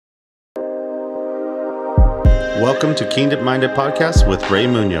Welcome to Kingdom Minded Podcast with Ray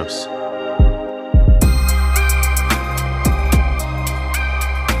Munoz.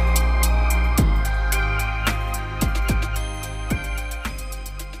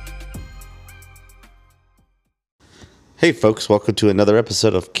 Hey folks, welcome to another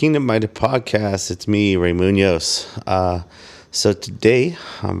episode of Kingdom Minded Podcast. It's me, Ray Munoz. So today,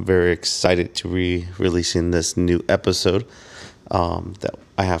 I'm very excited to be releasing this new episode that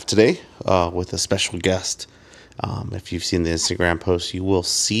I have today with a special guest. If you've seen the Instagram post, you will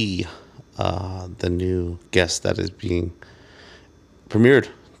see the new guest that is being premiered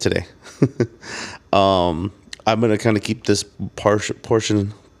today. I'm going to kind of keep this portion.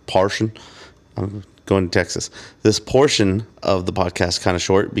 I'm going to Texas. This portion of the podcast kind of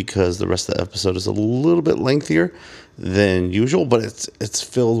short because the rest of the episode is a little bit lengthier than usual, but it's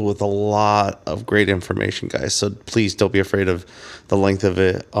filled with a lot of great information, guys. So please don't be afraid of the length of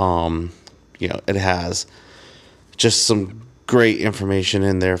it. It has just some great information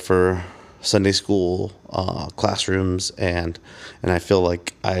in there for Sunday school classrooms, and I feel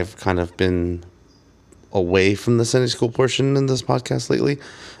like I've kind of been away from the Sunday school portion in this podcast lately.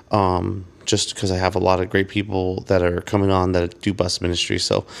 Just because I have a lot of great people that are coming on that do bus ministry.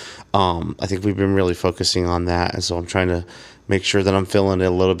 So I think we've been really focusing on that. And so I'm trying to make sure that I'm filling it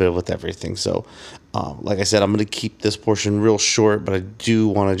a little bit with everything. So like I said, I'm going to keep this portion real short, but I do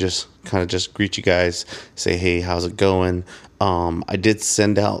want to just greet you guys, say, hey, how's it going? I did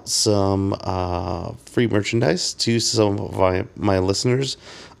send out some free merchandise to some of my listeners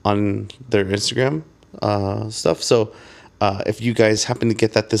on their Instagram stuff. So if you guys happen to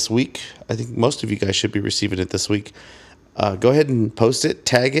get that this week, I think most of you guys should be receiving it this week. Go ahead and post it,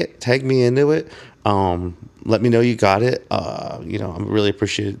 tag me into it. Let me know you got it. I'm really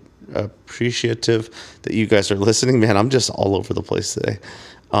appreciative that you guys are listening. Man, I'm just all over the place today.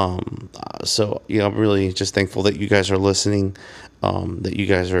 I'm really just thankful that you guys are listening, that you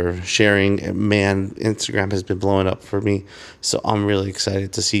guys are sharing. Man, Instagram has been blowing up for me, so I'm really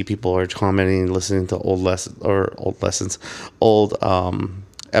excited to see people are commenting, listening to old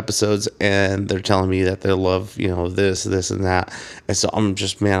episodes, and they're telling me that they love, this and that. And so I'm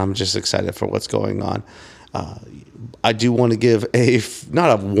just excited for what's going on. I do want to give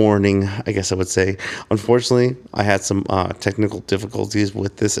not a warning, I guess I would say. Unfortunately, I had some technical difficulties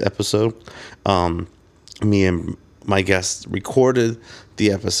with this episode. Me and my guest recorded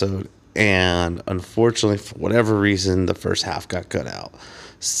the episode, and unfortunately, for whatever reason, the first half got cut out.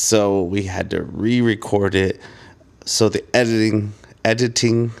 So we had to re-record it. So the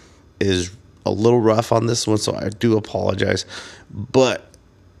editing is a little rough on this one, so I do apologize. But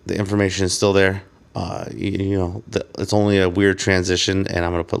the information is still there. It's only a weird transition, and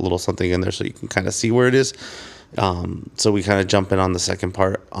I'm going to put a little something in there so you can kind of see where it is. So we kind of jump in on the second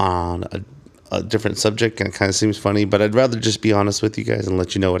part on a different subject, and it kind of seems funny, but I'd rather just be honest with you guys and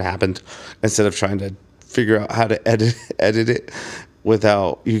let you know what happened instead of trying to figure out how to edit it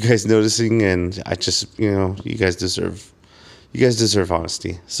without you guys noticing. And I just, you guys deserve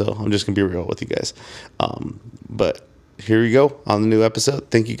honesty. So I'm just going to be real with you guys. But here we go on the new episode.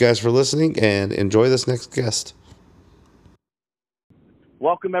 Thank you guys for listening, and enjoy this next guest.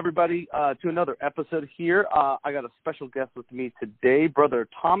 Welcome, everybody, to another episode here. I got a special guest with me today. Brother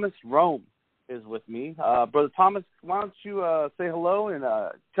Thomas Rome is with me. Brother Thomas, why don't you say hello and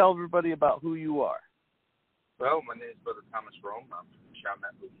tell everybody about who you are? Well, my name is Brother Thomas Rome. I'm from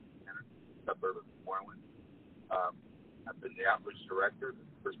Chalmette, Louisiana, suburb of New Orleans. I've been the outreach director at the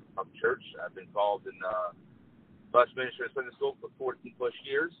First Republic Church. I've been involved in bus ministry and Sunday school for 14 plus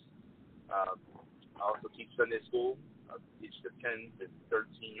years. I also teach Sunday school. I teach the 10 to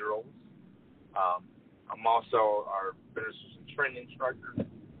 13-year-olds. I'm also our ministers and training instructor,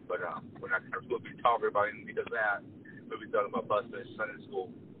 but we're not going to be talking about anything because of that. We'll be talking about bus ministry, Sunday school,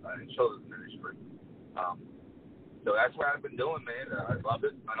 and children's ministry. So that's what I've been doing, man. I love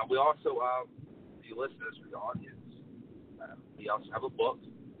it. And we also, the listeners, for the audience, we also have a book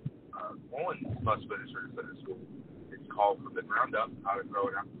on bus ministry and Sunday school. It's called From the Ground Up, How to Grow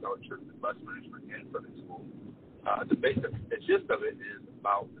an Apostolic Church in Bus Ministry and Sunday School. The gist of it is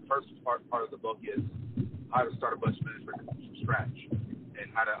about the first part of the book is how to start a bus ministry from scratch and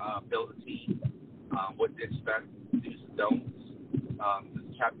how to build a team, what to expect, do's and don'ts. There's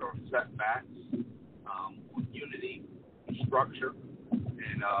a chapter on setbacks, on unity, structure,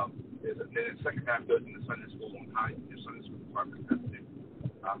 and then the second half goes into Sunday school on how your Sunday school department has to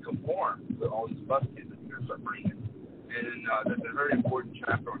conform with all these bus kids that you're going to start bringing. And then there's a very important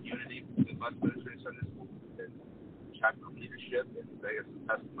chapter on unity in bus ministry and Sunday school. There's a chapter on leadership, and there's some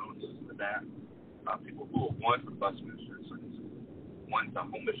testimonials to that. People who have won from bus ministry and Sunday school. One's a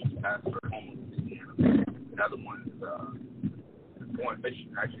home missions pastor at home in Louisiana. Another one is the foreign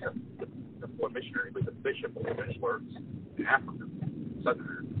mission. Actually, the foreign missionary, but the bishop of many works in Africa.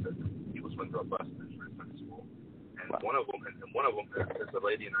 Southern, he was went through a bus ministry in Sunday school, and one of them is a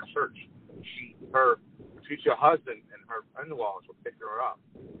lady in our church. Her future husband and her in-laws were picking her up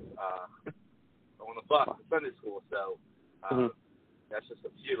on the bus to Sunday school. So that's just a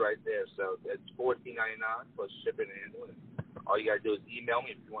few right there. So it's $14.99 plus shipping and handling. All you gotta do is email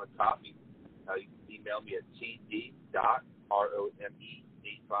me if you want a copy. You can email me at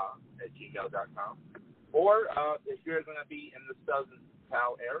td.rome85@gmail.com. Or if you're going to be in the Southern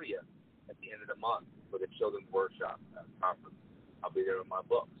Cal area at the end of the month for the Children's Workshop conference, I'll be there with my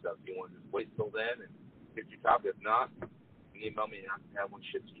book. So if you want to just wait till then and get your copy, if not, you can email me and I can have one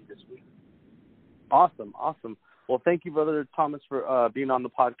shipped to you this week. Awesome. Well, thank you, Brother Thomas, for being on the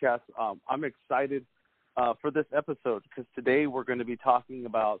podcast. I'm excited for this episode because today we're going to be talking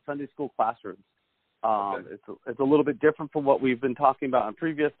about Sunday school classrooms. Okay. It's a little bit different from what we've been talking about in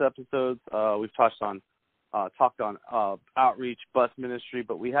previous episodes. We've talked on outreach, bus ministry,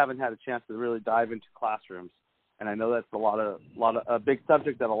 but we haven't had a chance to really dive into classrooms. And I know that's a big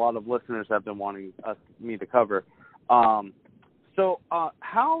subject that a lot of listeners have been wanting me to cover. So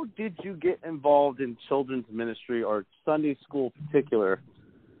how did you get involved in children's ministry or Sunday school in particular?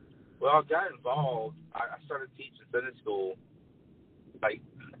 Well, I got involved. I started teaching Sunday school. Like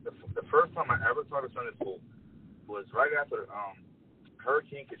the first time I ever taught a Sunday school was right after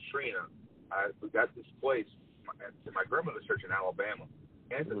Hurricane Katrina. We got this place to my grandmother's church in Alabama,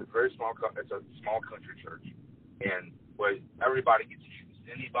 and it's a very small. It's a small country church, and where everybody gets used.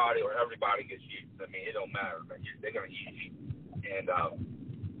 Anybody or everybody gets used. I mean, it don't matter. They're gonna use you. And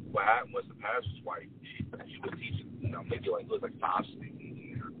what happened was the pastor's wife. She was teaching, maybe it was 5 students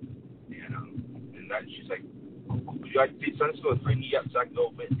in there, and that she's like, "Would you like to teach Sunday school? Bring me up so I can go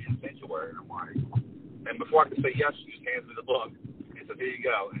in sanctuary." And I'm like, and before I could say yes, she just hands me the book and said, "Here you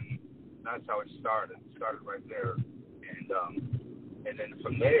go." And that's how it started. It started right there, and then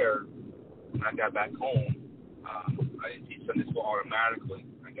from there, when I got back home, I didn't teach Sunday school automatically.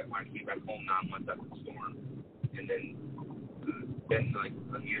 I came back home 9 months after the storm, and then like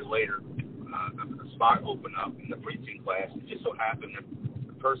a year later, a spot opened up in the preteen class. It just so happened that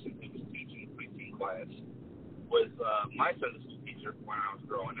the person who was teaching the preteen class was my Sunday school teacher when I was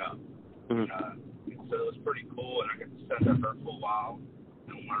growing up. And so it was pretty cool, and I got to send her for a while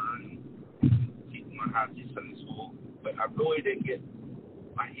and learn how to teach Sunday school. But I really didn't get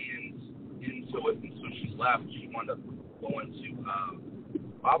my hands into it until she left. She wanted to go into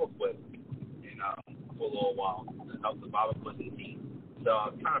Bible quiz for a little while to help the Bible quizzing team. So I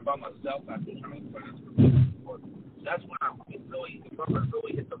was kind of by myself after trying to find out for. So that's when the rubber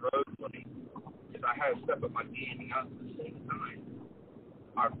really hit the road for me, because I had to step up my game, and at the same time,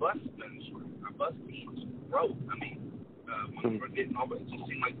 our bus ministry, our bus teams broke. I mean, when we were getting over, it just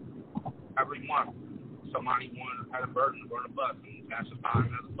seemed like every month somebody had a burden to run a bus and pass us by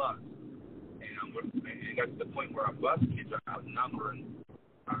another bus. And it got to the point where our bus kids are outnumbering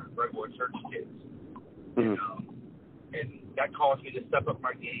our regular church kids. And that caused me to step up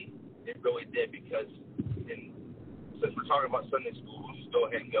my game. It really did, because since we're talking about Sunday school, we'll just go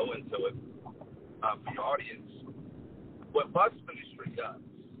ahead and go into it. For your audience, what bus ministry does,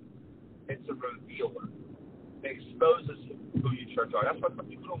 it's a revealer. It exposes who your church are. That's why some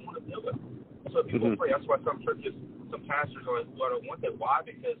people don't want to do it. That's why people pray. That's why some churches, some pastors are like, well, I don't want that. Why?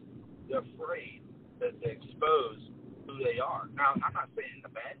 Because they're afraid that they expose who they are. Now, I'm not saying in a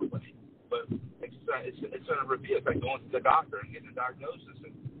bad way, but it's going to reveal. It's like going to the doctor and getting a diagnosis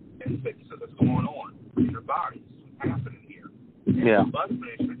and say, this is what's going on in your body. This is what's happening here. And what bus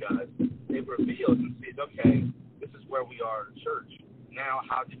ministry does, it reveals and says, okay, this is where we are in church. Now,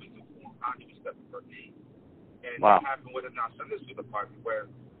 how do we conform? How do we step up our game? And that happened with our Sunday school department, where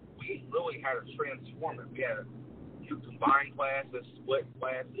we really had to transform it. We had to combine classes, split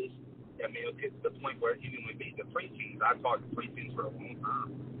classes. I mean, it gets to the point where even with the preteens, I taught the preteens for a long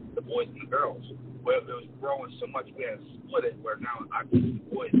time, the boys and the girls. Where it was growing so much, we had to split it, where now I teach the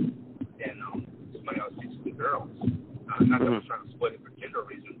boys and somebody else teaches the girls. Not that we're trying to split it for gender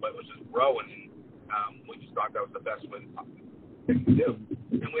reasons, but it was just growing, and we just thought that was the best way to do.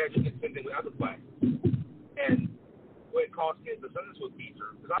 And we had to get the same thing with other classes. And what it cost me as a Sunday school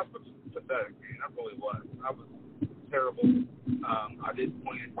teacher, because I was pathetic, man, I really was. I was terrible. I didn't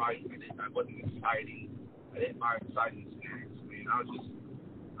point and fight. I wasn't exciting. I didn't buy exciting snacks. I mean, I was just,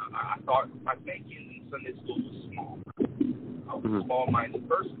 I thought my thinking in Sunday school was small. I was a small-minded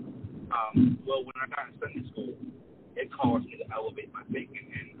person. Well, when I got in Sunday school, it caused me to elevate my thinking,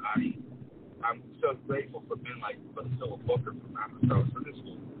 and I'm so grateful for men like Philip Booker from Apostolic Sunday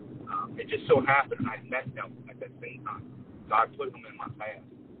School, It just so happened I met them at that same time. God put them in my path.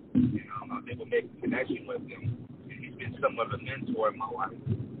 And I was able to make a connection with him. And he's been somewhat of a mentor in my life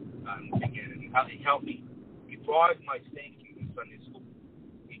in the beginning. He helped me. He broadened my thinking in Sunday school.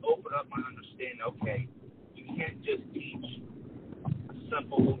 He opened up my understanding. Okay, you can't just teach a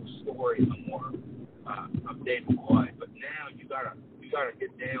simple little story anymore of David's life, but now you gotta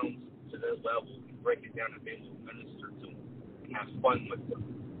get down to that level and break it down and be able to minister to them and have fun with them.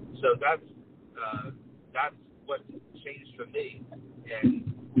 So that's what changed for me.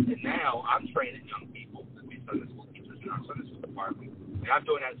 And now I'm training young people to be Sunday school teachers in our Sunday school department. And I'm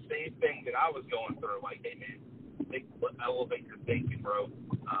doing that same thing that I was going through. Like, hey, man, elevate your thinking, bro.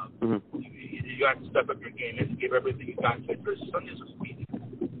 You got to step up your game and give everything you got to your Sunday school teachers.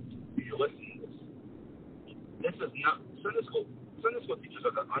 You're listening to this. This is not Sunday school. Sunday school teachers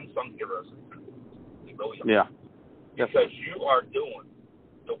are the unsung heroes. They really are. Yeah. Because you are doing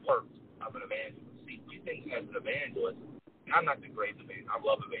the work of an evangelist. See, we think as an evangelist, and I'm not the greatest evangelist. I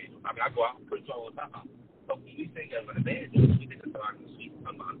love evangelists. I mean, I go out and preach all the time. But when we think as an evangelist, we think it's about to see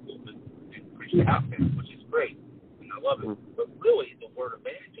come on pulpit and preach the outcast, which is great, and I love it. But really, the word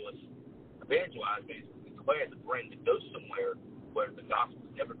evangelize means declare the brand to go somewhere where the gospel's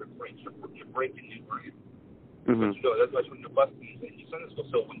never been preached. You're breaking new ground. That's why when your busties in your Sunday school.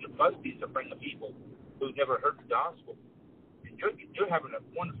 So when your busties are bringing people who've never heard the gospel, and you're having a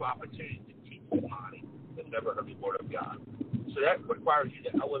wonderful opportunity to teach somebody that's never heard the word of God. So that requires you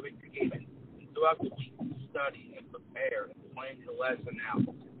to elevate your game and throughout the week study and prepare and plan your lesson out,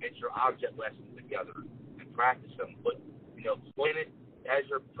 get your object lessons together and practice them. But plan it as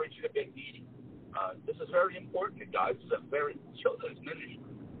you're preaching a big meeting. This is very important to God. This is a very children's ministry.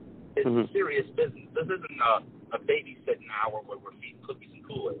 It's serious business. This isn't a babysitting hour where we're feeding cookies and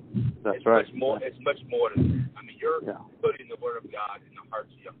Kool-Aid. That's right. It's much more than that. I mean, you're putting the word of God in the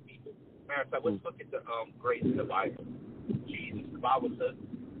hearts of young people. Matter of fact, let's look at the grace in the Bible. Jesus, the Bible says,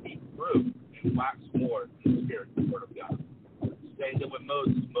 he grew and waxed more in the spirit of the word of God. Saying that when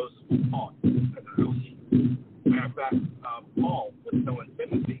Moses was taught as an early. Matter of fact, Paul was telling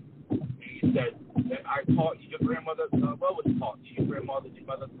Timothy, he said that I taught you, your grandmother Lois taught you, your mother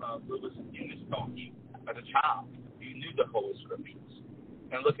Louis Eunice taught you as a child. You knew the Holy Scriptures.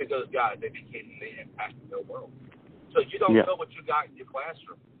 And look at those guys, they impacted their world. So you don't know what you got in your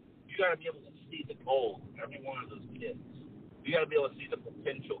classroom. You got to be able to see the gold in every one of those kids. You got to be able to see the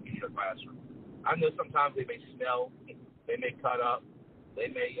potential in your classroom. I know sometimes they may smell, they may cut up, they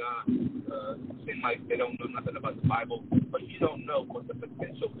may seem like they don't know nothing about the Bible, but you don't know what the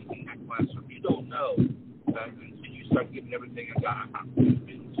potential is in that classroom. You don't know until you start giving everything a God.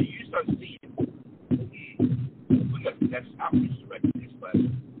 So you start seeing, we got the next outreach director in this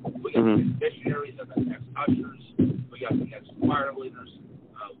classroom. We got the next missionaries, we got the next ushers, we got the next choir leaders,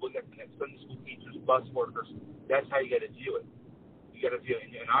 we got the next Sunday school teachers, bus workers. That's how you got to view it. You got to view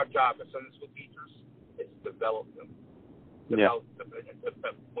it. And our job as Sunday school teachers is to develop them.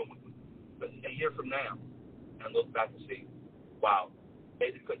 A year from now, and look back and see, wow,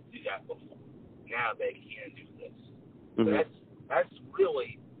 they couldn't do that before. Now they can do this. So that's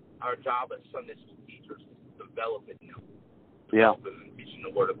really our job as Sunday school teachers, is developing them. Developing and teaching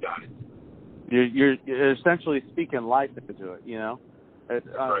the Word of God. You're essentially speaking life into it, That's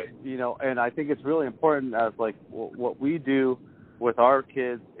right. And I think it's really important as like what we do with our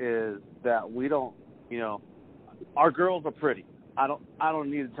kids is that we don't, our girls are pretty. I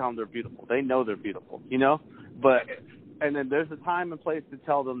don't need to tell them they're beautiful. They know they're beautiful, But and then there's a time and place to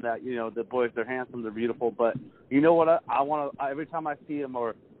tell them that the boys, they're handsome, they're beautiful. But you know what? I want to every time I see them,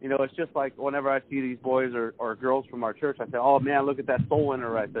 or it's just like whenever I see these boys or girls from our church, I say, oh man, look at that soul winner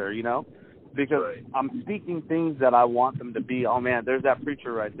right there, because I'm speaking things that I want them to be. Oh man, there's that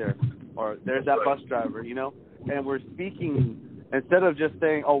preacher right there, or there's that bus driver, And we're speaking instead of just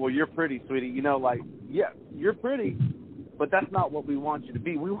saying, oh well, you're pretty, sweetie, yeah, you're pretty. But that's not what we want you to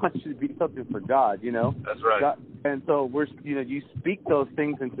be. We want you to be something for God, That's right. God, and so you speak those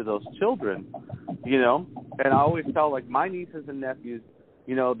things into those children, And I always tell, like, my nieces and nephews,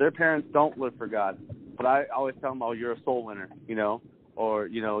 their parents don't live for God. But I always tell them, oh, you're a soul winner, or,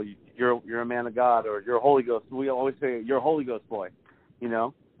 you're a man of God, or you're a Holy Ghost. We always say, you're a Holy Ghost boy,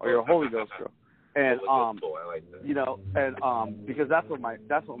 or you're a Holy Ghost girl. And because that's what my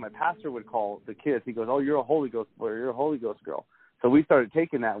pastor would call the kids. He goes, "Oh, you're a Holy Ghost boy, or you're a Holy Ghost girl." So we started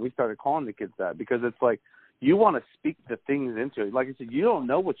taking that and we started calling the kids that, because it's like you want to speak the things into it. Like I said, you don't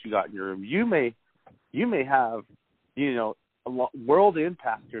know what you got in your room. You may have world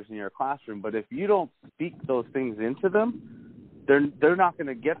impactors in your classroom, but if you don't speak those things into them, they're not going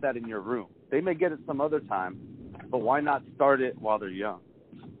to get that in your room. They may get it some other time, but why not start it while they're young?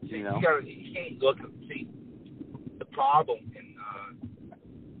 See, you know? you can't look and see the problem in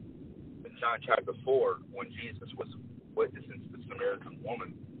John chapter 4 when Jesus was witnessing to the Samaritan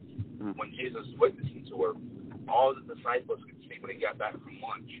woman. Mm-hmm. When Jesus was witnessing to her, all the disciples could see when he got back from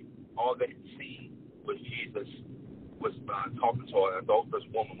lunch. All they could see was Jesus was talking to an adulterous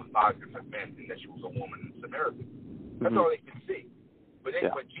woman with 5 different men, and that she was a woman in Samaritan. That's all they could see. But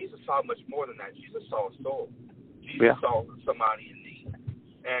Jesus saw much more than that. Jesus saw a soul. Jesus saw somebody in need.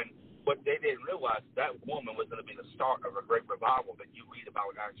 And what they didn't realize, that woman was going to be the start of a great revival that you read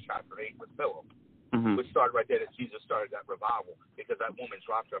about in Acts chapter 8 with Philip. Which started right there that Jesus started that revival because that woman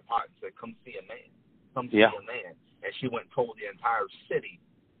dropped her pot and said, come see a man. Come see a man. And she went and told the entire city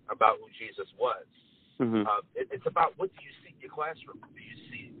about who Jesus was. It's about, what do you see in your classroom? Do you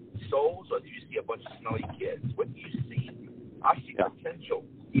see souls or do you see a bunch of smelly kids? What do you see? I see potential.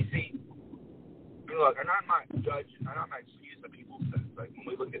 You see, look, and I'm not judging, and I'm not excusing people's sins. Like, when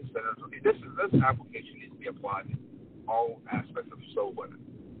we look at sinners, this application needs to be applied to all aspects of soul winning,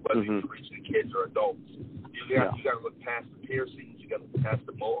 whether you're reaching kids or adults. You got to look past the piercings. You got to look past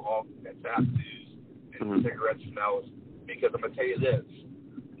the mohawk, the tattoos, and cigarette smells. Because I'm gonna tell you this: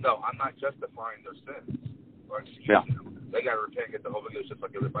 no, I'm not justifying their sins or excusing them. They got to repent, get the Holy Ghost, just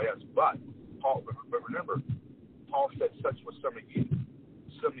like everybody else. But remember, Paul said, "Such was some of you.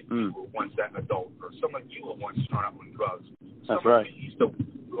 Some of you were once that adult, or some of you were once strung out on drugs. Some of you used to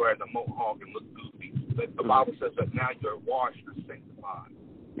wear the mohawk and look goofy. But the Bible says that now you're washed and sanctified.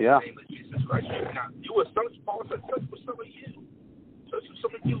 In the name of Jesus Christ. Now, Paul said, such was some of you. So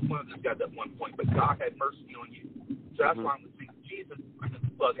some of you were just got that one point, but God had mercy on you. So that's why I'm saying, Jesus,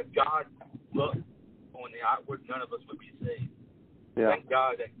 look, if God looked on the outward, none of us would be saved. Thank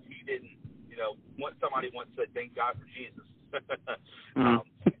God that he didn't, somebody once said, thank God for Jesus. I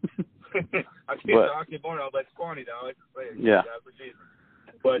can't talk about it, but it's funny, though. It's like, thank God for Jesus.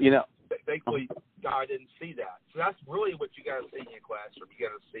 But, thankfully, God didn't see that. So that's really what you got to see in your classroom. You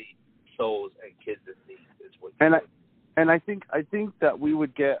got to see souls and kids in need. Is what I think that we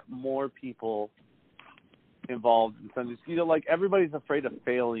would get more people involved in Sunday school. Like, everybody's afraid of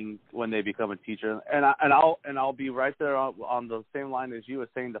failing when they become a teacher, and I'll be right there on the same line as you as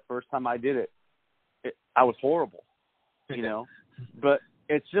saying the first time I did it, I was horrible, But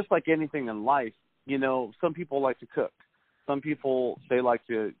it's just like anything in life. Some people like to cook. Some people, they like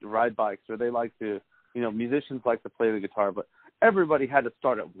to ride bikes, or they like to, musicians like to play the guitar, but everybody had to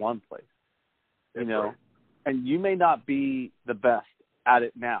start at one place, Right. And you may not be the best at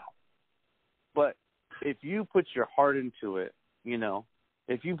it now, but if you put your heart into it,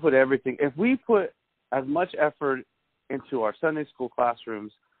 if you put everything, if we put as much effort into our Sunday school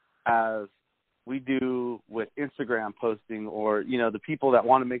classrooms as we do with Instagram posting, or, the people that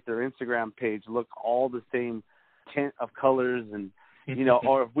want to make their Instagram page look all the same tint of colors, and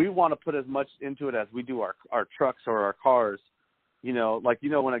or if we want to put as much into it as we do our trucks or our cars,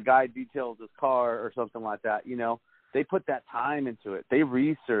 when a guy details his car or something like that, they put that time into it, they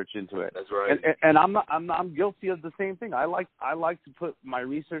research into it. That's right. And I'm guilty of the same thing. I like to put my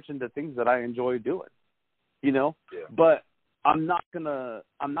research into things that I enjoy doing, but I'm not gonna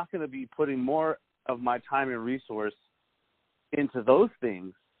be putting more of my time and resource into those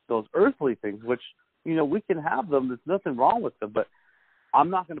things, those earthly things, which we can have them. There's nothing wrong with them, but I'm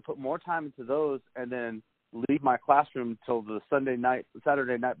not going to put more time into those and then leave my classroom till the Saturday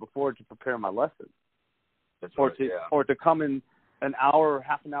night before to prepare my lesson. Or to come in an hour,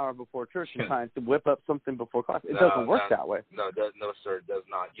 half an hour before church and try to whip up something before class. It doesn't work that way. No, sir, it does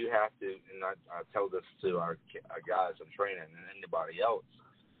not. You have to, and I tell this to our guys in training and anybody else,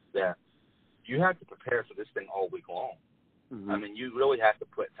 that you have to prepare for this thing all week long. I mean, you really have to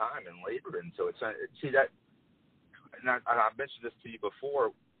put time and labor into it. See that, and I mentioned this to you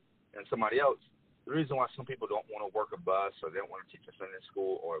before, and somebody else. The reason why some people don't want to work a bus, or they don't want to teach a Sunday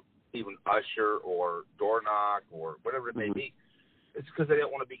school, or even usher, or door knock, or whatever it may be, it's because they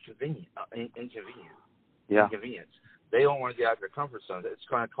don't want to be inconvenient. They don't want to get out of their comfort zone. It's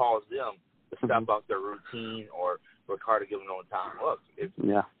going to cause them to step out their routine, or work hard to give them no time. Look,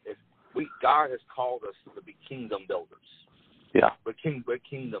 God has called us to be kingdom builders. We're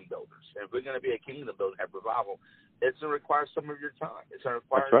kingdom builders. And if we're going to be a kingdom builder, have revival, it's going to require some of your time. It's going to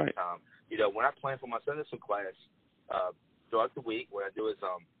require your time. When I plan for my Sunday school class throughout the week, what I do is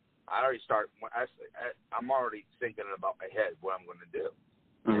I already start. I'm already thinking about ahead what I'm going to do.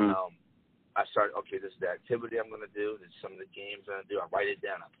 And I start. Okay, this is the activity I'm going to do. This is some of the games I'm going to do. I write it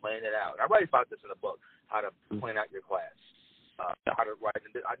down. I plan it out. I write about this in a book. How to plan out your class. How to write.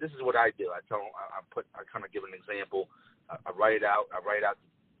 This is what I do. I kind of give an example. I write it out. I write out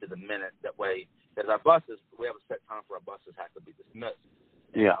to the minute. That way, because our buses, we have a set time for our buses have to be dismissed.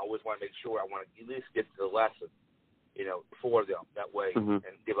 And Yeah. I always want to make sure I want to at least get to the lesson, for them that way,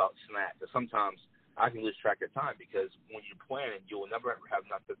 and give out snacks. But sometimes I can lose track of time because when you're planning, you'll never have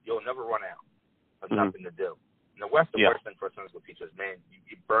nothing. You'll never run out of nothing to do. And the worst thing for Sunday school teachers, man,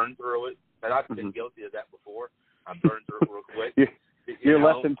 you burn through it. And I've been guilty of that before. I burned through it real quick. Your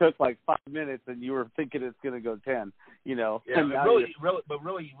lesson took like 5 minutes, and you were thinking it's going to go 10. Yeah, but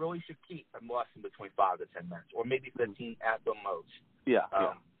really, you really should keep a lesson between 5 to 10 minutes, or maybe 15 at the most. Yeah.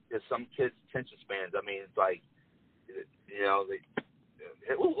 There's some kids' attention spans. I mean, it's like,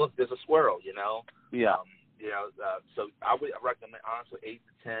 look, there's a squirrel. Yeah. So I would recommend honestly 8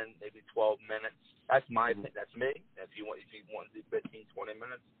 to 10, maybe 12 minutes. That's my thing. That's me. If you want to do 15, 20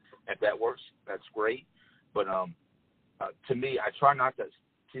 minutes, if that works, that's great. But to me, I try not to.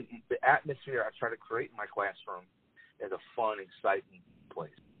 The atmosphere I try to create in my classroom is a fun, exciting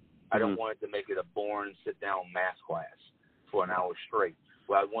place. I don't want it to make it a boring sit-down math class for an hour straight.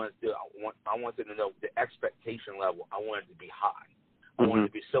 What I want to do, I want them to know the expectation level. I want it to be high. I want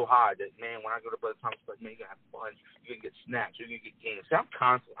it to be so high that, man, when I go to Brother Thomas, like, man, you're gonna have fun. You're gonna get snacks. You're gonna get games. See, I'm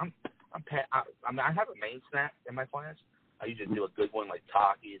constant. I have a main snack in my class. I usually do a good one like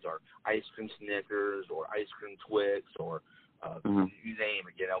Takis or ice cream Snickers or ice cream Twix or you name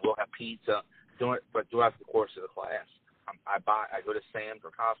it. We'll have pizza. But throughout the course of the class, I go to Sam's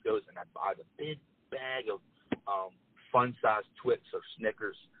or Costco's and I buy the big bag of fun-sized Twix or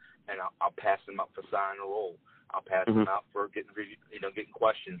Snickers, and I'll pass them up for sign and roll. I'll pass them out for getting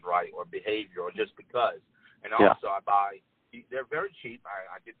questions right or behavior or just because. And also I buy. They're very cheap.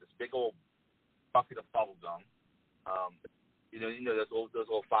 I get this big old bucket of bubble gum. Those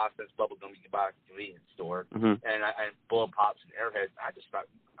old 5-cent bubble gum you can buy at the convenience store, and Blow Pops and Airheads.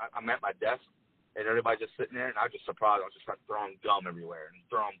 I'm at my desk, and everybody just sitting there, and I was just surprised. I was just start throwing gum everywhere and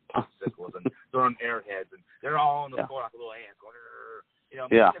throwing popsicles and throwing Airheads, and they're all on the floor like little ants going.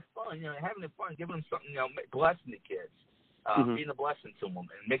 Making it fun. Having it fun, giving them something. Blessing the kids, being a blessing to them,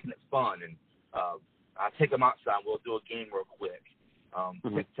 and making it fun. And I take them outside. We'll do a game real quick.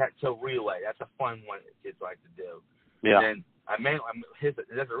 Tic-tac-toe relay. That's a fun one that kids like to do. Yeah. And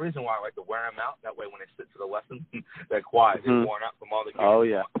there's a reason why I like to wear them out. That way, when they sit for the lesson, they're quiet. They're worn out from all the games. Oh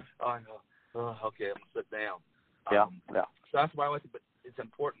yeah. Oh no. Oh, okay, I'm gonna sit down. Yeah. So that's why I like it. But it's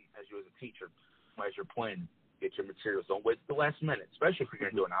important as you as a teacher, as you're playing, get your materials. Don't wait till the last minute, especially if you're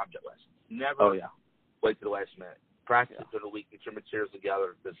going to do an object lesson. Never wait till the last minute. Practice it through the week. Get your materials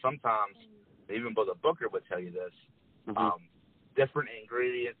together. Because sometimes, even Brother Booker would tell you this, different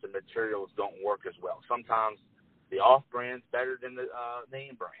ingredients and materials don't work as well. Sometimes the off-brand's better than the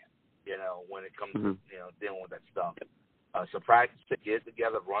name brand, when it comes to, dealing with that stuff. So practice it, get it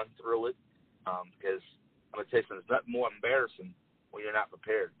together, run through it. Because I'm going to tell you something, there's nothing more embarrassing when you're not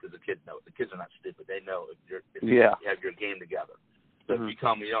prepared, because the kids know it. The kids are not stupid. They know if you have your game together. So if you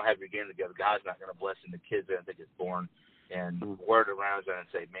come and you don't have your game together, God's not going to bless you. The kids are going to think it's boring. And word around is going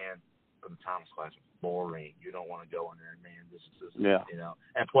to say, man, the Thomas class is boring. You don't want to go in there, man. This is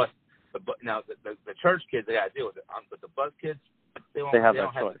And plus, the church kids, they got to deal with it. But the bus kids, they don't have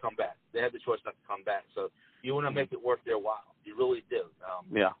to come back. They have the choice not to come back. So you want to make it worth their while. You really do.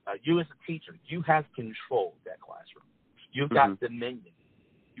 You as a teacher, you have control of that classroom. You've got dominion.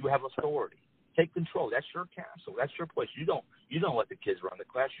 You have authority. Take control. That's your castle. That's your place. You don't let the kids run the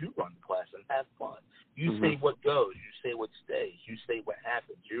class. You run the class and have fun. You say what goes. You say what stays. You say what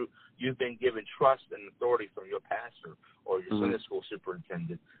happens. You've been given trust and authority from your pastor or your Sunday school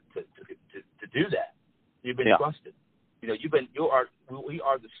superintendent to do that. You've been trusted. We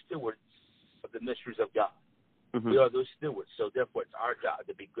are the stewards of the mysteries of God. We are those stewards. So therefore, it's our job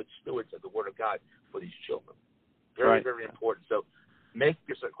to be good stewards of the Word of God for these children. Very, very important. So make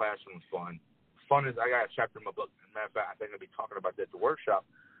your classroom fun. Fun is, I got a chapter in my book. As a matter of fact, I think I'll be talking about that at the workshop.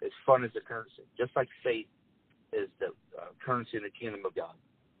 Is fun is the currency. Just like faith is the currency in the kingdom of God.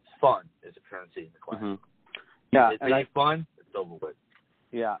 Fun is the currency in the classroom. If it ain't fun, it's over with.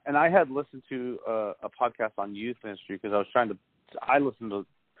 Yeah, and I had listened to a podcast on youth ministry because I was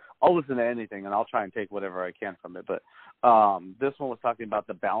I'll listen to anything, and I'll try and take whatever I can from it. But this one was talking about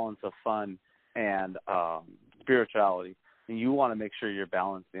the balance of fun and spirituality. And you want to make sure you're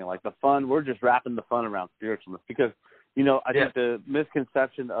balancing. Like the fun, we're just wrapping the fun around spiritualness. Because, I think the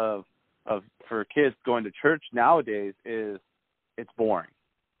misconception of for kids going to church nowadays is it's boring.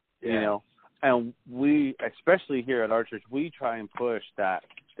 And we, especially here at our church, we try and push that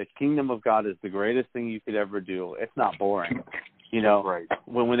the kingdom of God is the greatest thing you could ever do. It's not boring. Right.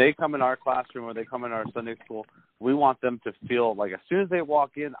 When they come in our classroom or they come in our Sunday school, we want them to feel like as soon as they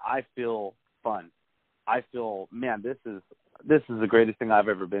walk in, I feel fun. I feel, man, this is the greatest thing I've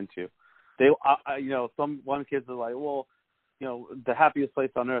ever been to. One kids are like, well, the happiest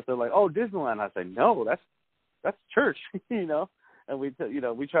place on earth. They're like, oh, Disneyland. I say, no, that's church, And we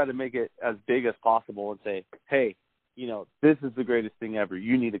try to make it as big as possible and say, hey, this is the greatest thing ever.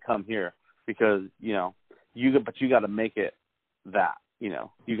 You need to come here because but you got to make it that.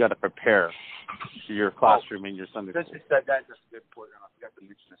 You got to prepare your classroom and your Sunday school. Since you said that, just a good point. I forgot to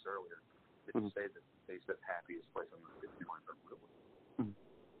mention this earlier. Did you say that they said happiest place on earth?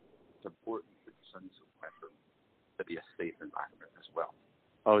 It's important for the Sunday school classroom to be a safe environment as well.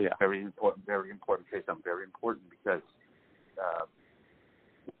 Oh yeah, very important case. Very important because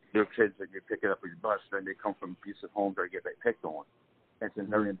your kids that you pick it up with your bus, then they come from abusive homes or get picked on. It's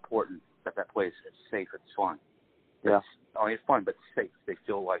very important that place is safe. It's fun. Yeah. It's fun, but safe. They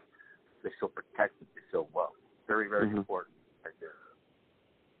feel protected. They feel well. Very, very important right there.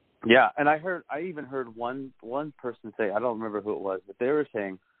 Yeah, and I even heard one person say, I don't remember who it was, but they were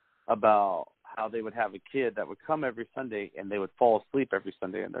saying about how they would have a kid that would come every Sunday and they would fall asleep every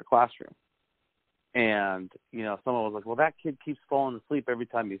Sunday in their classroom. And, someone was like, well, that kid keeps falling asleep every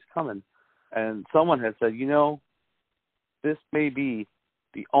time he's coming. And someone had said, this may be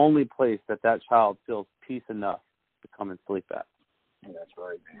the only place that child feels peace enough to come and sleep at. Yeah, that's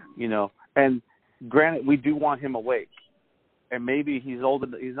right, man. And granted, we do want him awake. And maybe he's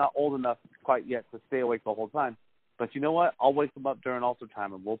not old enough quite yet to stay awake the whole time. But you know what? I'll wake him up during altar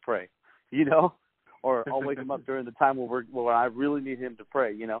time and we'll pray, or I'll wake him up during the time where I really need him to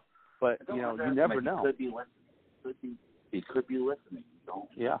pray, But, you never know. He could be listening. Don't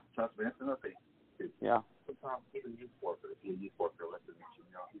trust me. That's another thing. Yeah. Sometimes even youth workers, if you're a youth worker listening, you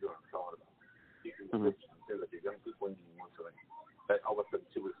know what I'm talking about. You can listen to the young people and you want to all of a sudden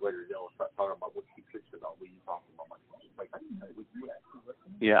 2 weeks later they'll start talking about what you preached about, what you talking about. Like I didn't know we do that.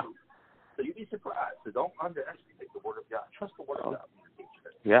 Yeah. So you'd be surprised. So don't underestimate the word of God. Trust the word of God.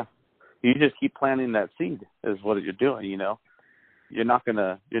 Yeah. You just keep planting that seed is what you're doing, You're not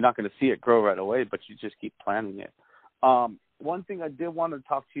gonna see it grow right away, but you just keep planting it. One thing I did want to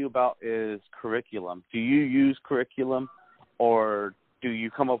talk to you about is curriculum. Do you use curriculum, or do you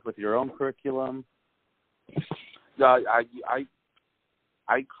come up with your own curriculum?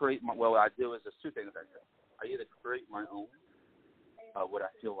 I create what I do is there's 2 things I do. I either create my own, what I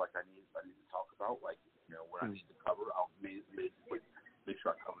feel like I need to talk about, like what I need to cover. I'll make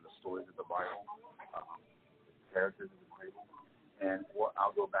sure I cover the stories of the Bible, characters of the Bible. And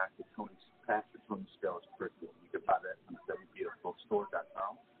I'll go back to Pastor Tony Stell's curriculum. You can buy that on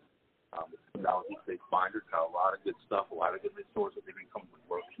StBookstore.com. It's $10 each big binder. Got a lot of good stuff, a lot of good resources. They can come with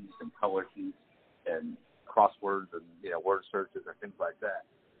worksheets and color sheets and crosswords and word searches and things like that.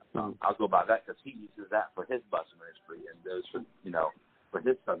 I'll go by that because he uses that for his bus ministry and those for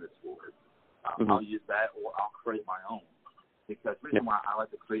his Sunday school. I'll use that, or I'll create my own. Because the reason why I like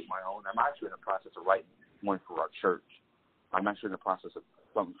to create my own, I'm actually in the process of writing one for our church. I'm actually in the process of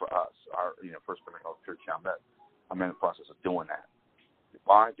something for us, our First Pentecostal Church Chalmette. I'm in the process of doing that.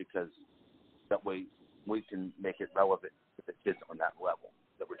 Why? Because that way we can make it relevant to the kids on that level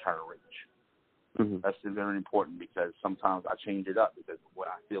that we're trying to reach. That's very important because sometimes I change it up because what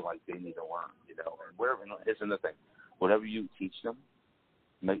I feel like they need to learn, And whatever, here's another thing. Whatever you teach them,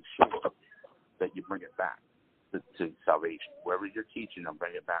 make sure that you bring it back to salvation. Wherever you're teaching them,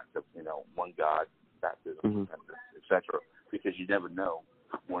 bring it back to one God, baptism, etc. Because you never know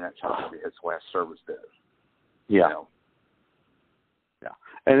when that child will be his last service there. Yeah.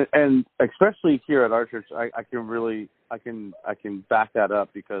 Yeah. And especially here at our church, I can back that up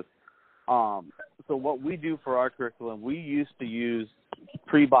because so what we do for our curriculum, we used to use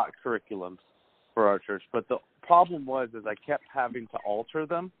pre-bought curriculums for our church, but the problem was I kept having to alter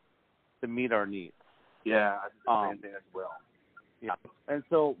them to meet our needs. Yeah, I did the same thing as well. Yeah. And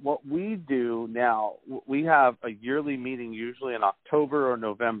so what we do now, we have a yearly meeting usually in October or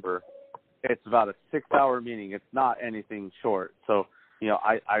November. It's about a 6-hour meeting. It's not anything short. So,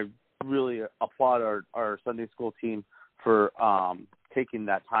 I really applaud our Sunday school team for taking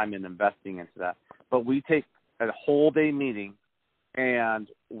that time and investing into that. But we take a whole day meeting and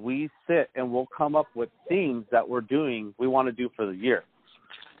we sit and we'll come up with themes that we want to do for the year.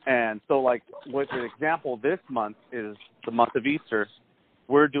 And so, like, with an example, this month is the month of Easter.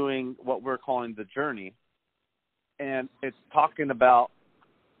 We're doing what we're calling the journey. And it's talking about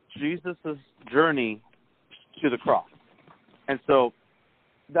Jesus' journey to the cross. And so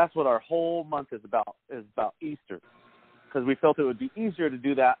that's what our whole month is about Easter. Because we felt it would be easier to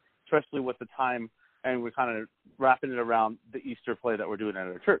do that, especially with the time, and we're kind of wrapping it around the Easter play that we're doing at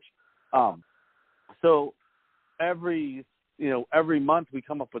our church. So every month we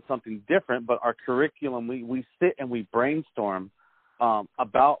come up with something different, but our curriculum, we sit and we brainstorm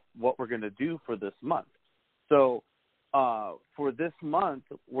about what we're going to do for this month. So for this month,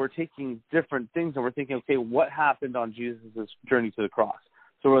 we're taking different things and we're thinking, okay, what happened on Jesus' journey to the cross?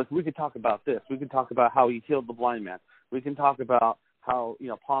 So we could talk about this. We could talk about how he healed the blind man. We can talk about how,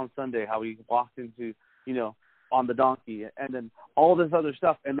 Palm Sunday, how he walked into, on the donkey, and then all this other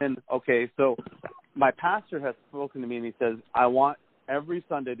stuff. And then, okay, so my pastor has spoken to me and he says, I want every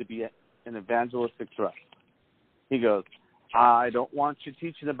Sunday to be an evangelistic thrust. He goes, I don't want you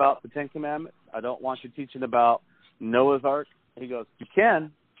teaching about the Ten Commandments. I don't want you teaching about Noah's Ark. He goes, you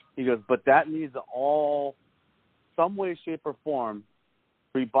can. He goes, but that needs to all, some way, shape, or form,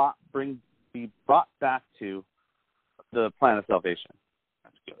 be brought back to the plan of salvation.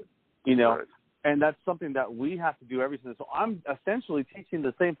 That's good. Right. And that's something that we have to do every Sunday. So I'm essentially teaching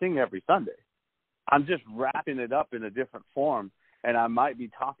the same thing every Sunday. I'm just wrapping it up in a different form, and I might be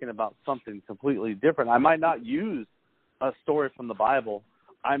talking about something completely different. I might not use a story from the Bible.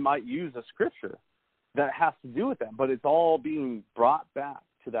 I might use a scripture that has to do with that, but it's all being brought back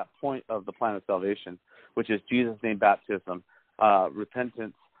to that point of the plan of salvation, which is Jesus' name baptism,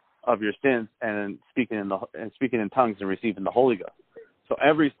 repentance of your sins, and speaking in tongues and receiving the Holy Ghost. So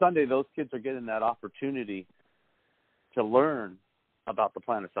every Sunday, those kids are getting that opportunity to learn about the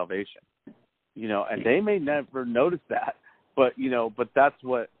plan of salvation, and they may never notice that, but that's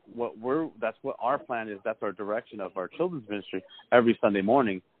what our plan is. That's our direction of our children's ministry every Sunday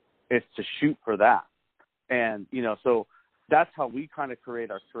morning, is to shoot for that. And, so that's how we kind of create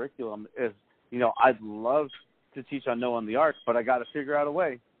our curriculum is, I'd love to teach on Noah and the Ark, but I got to figure out a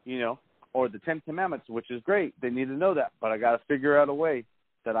way, or the Ten Commandments, which is great. They need to know that, but I got to figure out a way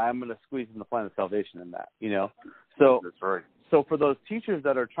that I'm going to squeeze in the plan of salvation in that, So that's right. So for those teachers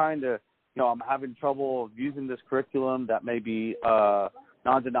that are trying to, I'm having trouble using this curriculum that may be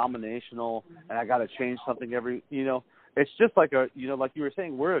non-denominational, and I got to change something every, it's just like like you were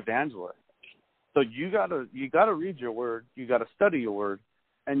saying, we're evangelists. So you gotta read your word, you gotta study your word,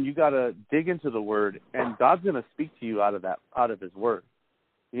 and you gotta dig into the word, and God's gonna speak to you out of His word.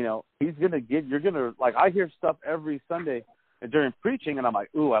 He's gonna you're gonna, like, I hear stuff every Sunday during preaching, and I'm like,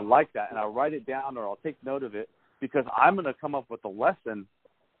 ooh, I like that, and I'll write it down or I'll take note of it because I'm gonna come up with a lesson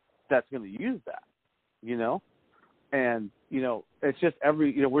that's gonna use that. And it's just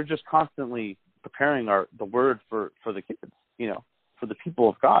we're just constantly preparing the word for the kids, for the people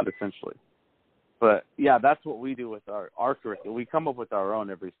of God, essentially. But yeah, that's what we do with our curriculum. We come up with our own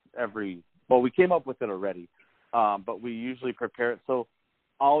we came up with it already, but we usually prepare it. So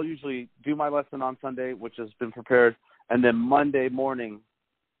I'll usually do my lesson on Sunday, which has been prepared, and then Monday morning,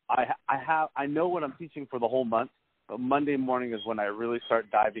 I know what I'm teaching for the whole month, but Monday morning is when I really start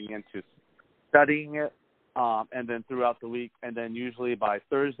diving into studying it, and then throughout the week, and then usually by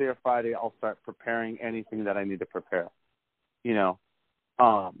Thursday or Friday, I'll start preparing anything that I need to prepare,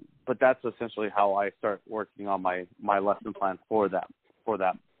 But that's essentially how I start working on my lesson plan for that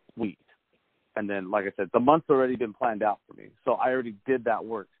week. And then, like I said, the month's already been planned out for me. So I already did that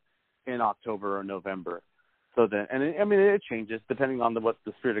work in October or November. So then, it changes depending on what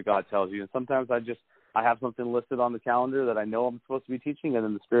the Spirit of God tells you. And sometimes I have something listed on the calendar that I know I'm supposed to be teaching, and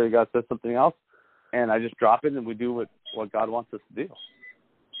then the Spirit of God says something else, and I just drop it and we do what God wants us to do.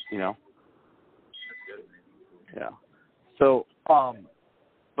 Yeah. So,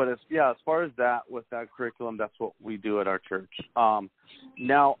 but as far as that, with that curriculum, that's what we do at our church.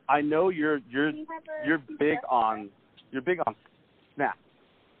 Now I know you're big on snacks,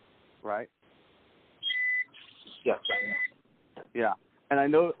 right? Yes, I am. Yeah, and I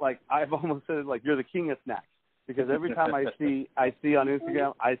know, like, I've almost said, like, you're the king of snacks, because every time I see on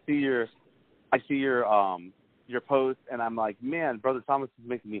Instagram, I see your post, and I'm like, man, Brother Thomas is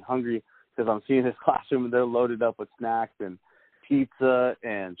making me hungry because I'm seeing his classroom and they're loaded up with snacks and pizza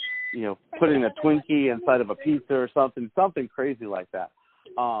and, putting a Twinkie inside of a pizza or something crazy like that.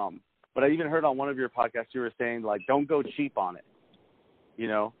 But I even heard on one of your podcasts you were saying, like, don't go cheap on it.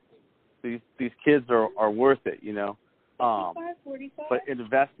 These kids are worth it, but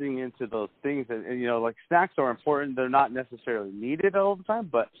investing into those things, and like, snacks are important. They're not necessarily needed all the time,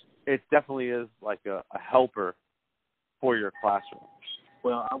 but it definitely is like a helper for your classroom.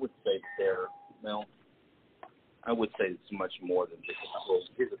 Well, I would say it's much more than just a couple.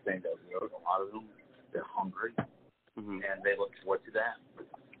 Here's the thing, though. A lot of them, they're hungry, and they look forward to that.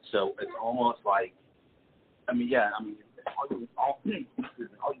 So it's almost like, all you need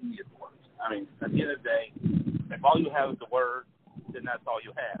is the word. At the end of the day, if all you have is the word, then that's all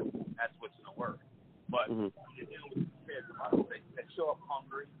you have. That's what's in the word. But you deal with kids, they show up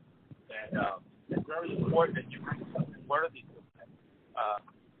hungry, and it's very important that you bring something worthy to them.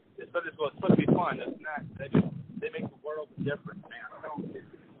 It's supposed to be fun. It's not. They make the world a difference, man.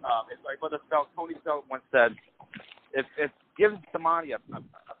 It's like what Tony Felt once said. if giving somebody a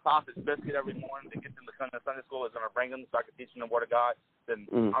sausage biscuit every morning to get them to come to Sunday school is going to bring them so I can teach them the Word of God, then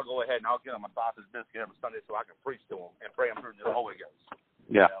I'll go ahead and I'll give them a sausage biscuit every Sunday so I can preach to them and pray them through the Holy Ghost.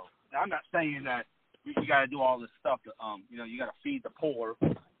 Yeah. You know? Now, I'm not saying that you got to do all this stuff to, you got to feed the poor to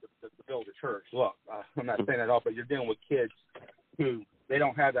build a church. Look, I'm not saying that at all, but you're dealing with kids who they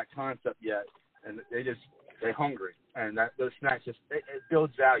don't have that concept yet, and they're hungry, and those snacks it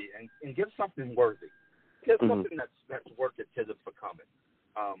builds value, and give something worthy. Give something that's worth it to them for coming.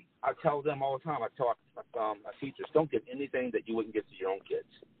 I tell them all the time. I tell my teachers, don't give anything that you wouldn't give to your own kids.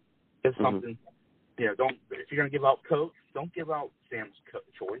 Give something. Don't. If you're gonna give out Coke, don't give out Sam's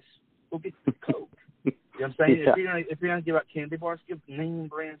Choice. Go get Coke. You know what I'm saying? Yeah. If you're gonna give out candy bars, give name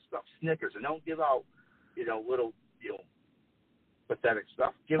brand stuff, Snickers, and don't give out little pathetic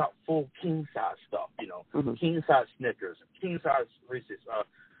stuff. Give out full king size stuff. King size Snickers, king size Reese's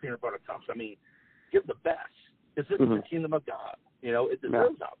peanut butter cups. I mean, give the best. This is the kingdom of God. It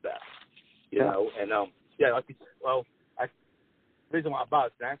deserves our best. You know, and like you said, the reason why I buy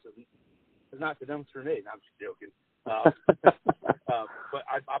snacks is not for them, it's for me. No, I'm just joking. But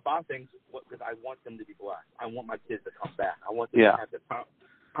I buy things because I want them to be blessed. I want my kids to come back. I want them to have the time.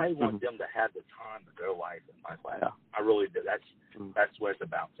 I want them to have the time of their life in my life. Yeah. I really do. That's what it's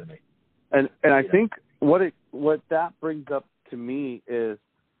about to me. And I think what that brings up to me is,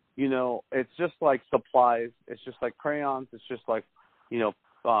 it's just like supplies. It's just like crayons. It's just like,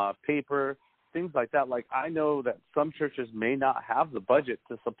 paper, things like that. Like, I know that some churches may not have the budget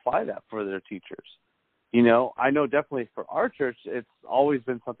to supply that for their teachers. I know definitely for our church, it's always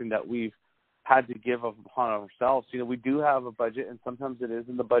been something that we've had to give upon ourselves. We do have a budget, and sometimes it is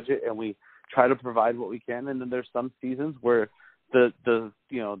in the budget, and we try to provide what we can. And then there's some seasons where the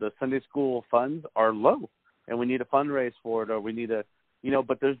Sunday school funds are low, and we need to fundraise for it, or we need to,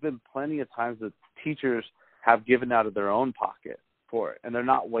 but there's been plenty of times that teachers have given out of their own pocket for it, and they're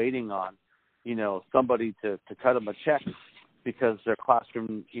not waiting on, somebody to cut them a check because their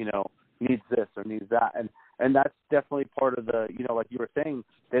classroom, needs this or needs that. And that's definitely part of the, like you were saying,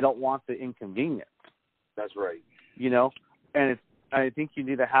 they don't want the inconvenience. That's right. And I think you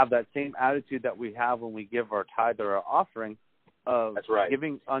need to have that same attitude that we have when we give our tithe or our offering of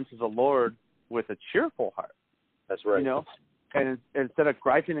giving unto the Lord with a cheerful heart. That's right. And instead of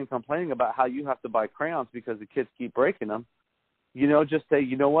griping and complaining about how you have to buy crayons because the kids keep breaking them, just say,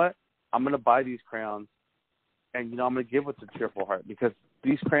 you know what, I'm going to buy these crayons, and, I'm going to give with a cheerful heart because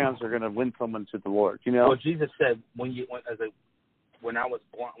these crayons are going to win someone to the Lord. Well, Jesus said, when I was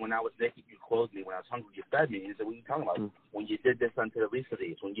naked, you clothed me. When I was hungry, you fed me. He said, what are you talking about? When you did this unto the least of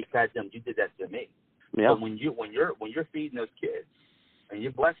these, when you fed them, you did that to me. Yeah. So when you're feeding those kids and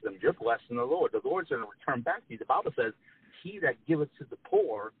you bless them, you're blessing the Lord. The Lord's going to return back to you. The Bible says, "He that giveth to the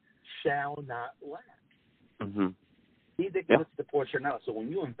poor shall not lack." Mm-hmm. He that giveth to the poor shall not lack. So when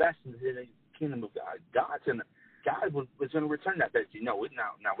you invest in the kingdom of God, God was going to return that back to you. No, we're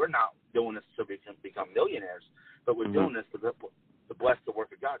not doing this so we can become millionaires, but we're doing this to bless the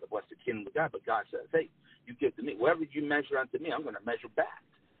work of God, to bless the kingdom of God. But God says, hey, you give to me. Whatever you measure unto me, I'm going to measure back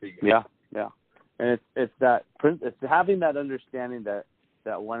to you. Yeah. And it's having that understanding that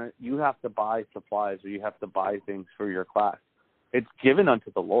when you have to buy supplies or you have to buy things for your class, it's given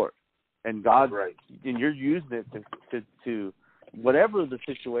unto the Lord. And God, and you're using it to whatever the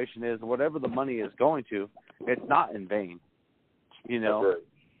situation is, whatever the money is going to, it's not in vain. And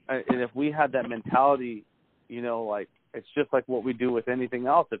if we had that mentality, like it's just like what we do with anything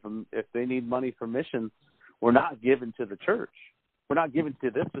else. If they need money for missions, we're not giving to the church. We're not giving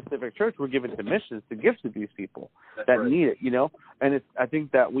to this specific church. We're giving to missions to give to these people that need it. And I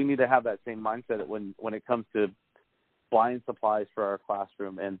think that we need to have that same mindset when it comes to buying supplies for our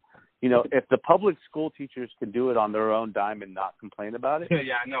classroom. And if the public school teachers can do it on their own dime and not complain about it,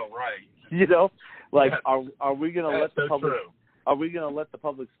 yeah, I know, right? Are we going to let the public? True. Are we going to let the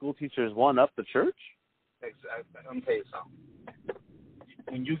public school teachers one up the church? Exactly. Let me tell you something.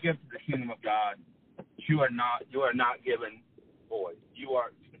 When you give to the kingdom of God, you are not giving. When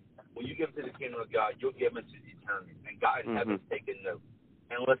you give to the kingdom of God, you're giving to eternity, and God in heaven is taking note.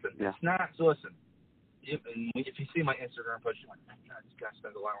 And listen, it's not. So listen. If you see my Instagram post, you're like, man, God, this guy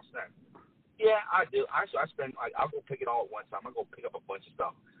spends a lot on snacks. Yeah, I do. I spend. I'll go pick it all at one time. I'll go pick up a bunch of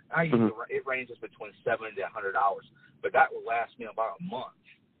stuff. It ranges between $70 to $100, but that will last me about a month,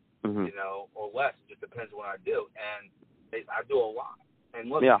 or less. It just depends on what I do, and I do a lot.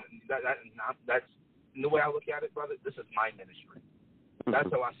 And look, that's the way I look at it, brother. This is my ministry. That's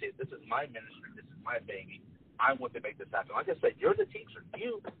how I see it. This is my ministry. This is my baby. I want to make this happen. Like I said, you're the teacher.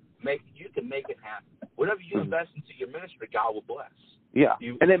 You can make it happen. Whatever you invest into your ministry, God will bless. Yeah.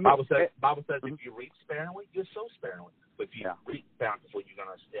 And then Bible says mm-hmm. if you reap sparingly, you'll sow sparingly. But if you yeah. reap bountifully, you're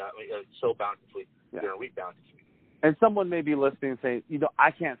gonna sow bountifully. Yeah. You're gonna reap bountifully. And someone may be listening and say,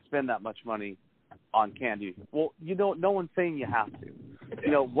 I can't spend that much money on candy. Well, no one's saying you have to.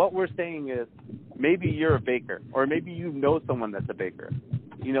 What we're saying is maybe you're a baker, or maybe you know someone that's a baker.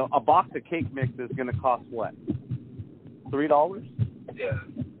 A box of cake mix is going to cost what? $3? Yeah.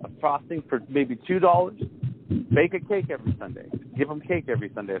 A frosting for maybe $2. Bake a cake every Sunday. Give them cake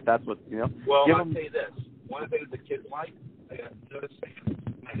every Sunday if that's what, Well, I'll tell you this. One of the things the kids like, they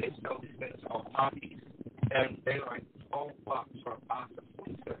sell these things called poppies, and they're like $12 for a box of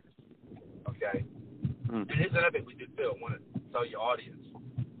 46. Okay? And here's another thing we do too. I want to tell your audience.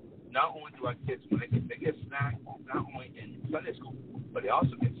 Not only do our kids, when they get snacks, not only in Sunday school, but they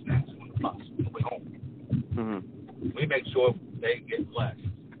also get snacks on the bus on the way home. Mm-hmm. We make sure they get blessed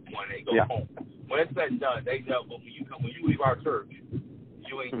when they go home. When it's said and done, they know when you leave our church,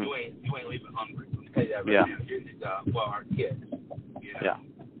 you ain't leaving hungry. I'll tell you that right now. Our kids. Yeah.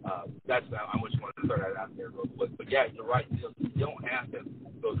 That's I just wanted to throw that out there real quick. But yeah, you're right. You don't have to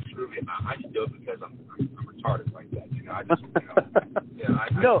go screw it. I just do it because I'm retarded like that. I just I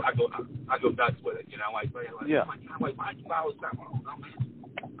go nuts with it. Why $2 that one?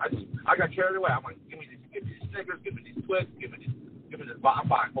 I got carried away. I'm like, give me these Snickers, give me these Twix, give me this. I'm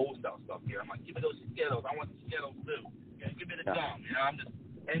buying wholesale stuff here. I'm like, give me those Skittles. I want the Skittles too. Give me the gum.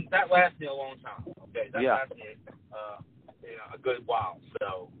 And that lasts me a long time. Okay, that lasts me a good while.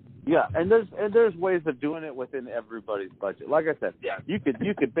 So. Yeah, and there's ways of doing it within everybody's budget. Like I said, you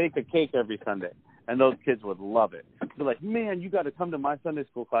could bake a cake every Sunday, and those kids would love it. They're like, man, you got to come to my Sunday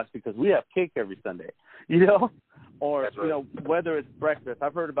school class because we have cake every Sunday, Or right. Whether it's breakfast.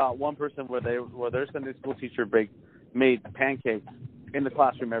 I've heard about one person where their Sunday school teacher made pancakes in the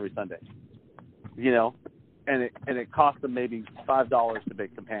classroom every Sunday, and it cost them maybe $5 to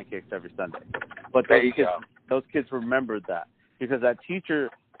bake some pancakes every Sunday. But those kids remembered that because that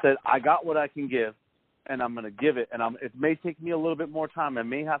teacher said, I got what I can give, and I'm going to give it. And it may take me a little bit more time. I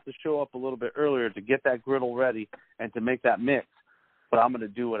may have to show up a little bit earlier to get that griddle ready and to make that mix, but I'm going to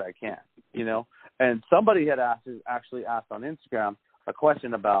do what I can, And somebody had actually asked on Instagram a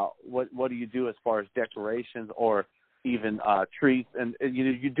question about what do you do as far as decorations or even treats, and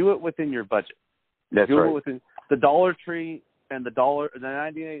you do it within your budget. That's do right. It within the Dollar Tree and the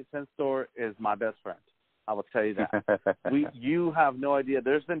 98-cent store is my best friend. I will tell you that. You have no idea.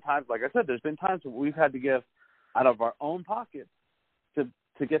 There's been times, like I said, where we've had to give out of our own pockets to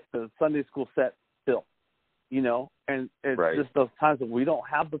get the Sunday school set built. And it's just those times that we don't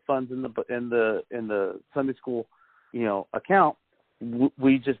have the funds in the Sunday school, account.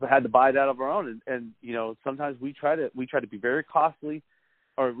 We just had to buy it out of our own, and sometimes we try to be very costly,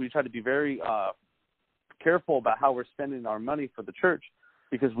 or we try to be very careful about how we're spending our money for the church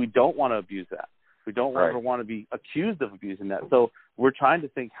because we don't want to abuse that. We don't ever want to be accused of abusing that. So we're trying to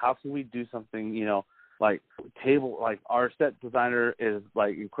think, how can we do something, like our set designer is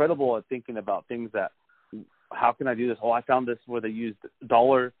like incredible at thinking about things that, how can I do this? Oh, I found this where they used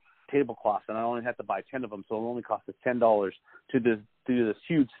dollar tablecloths, and I only had to buy 10 of them, so it only cost us $10 to do this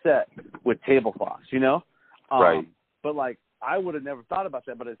huge set with tablecloths, Right. But I would have never thought about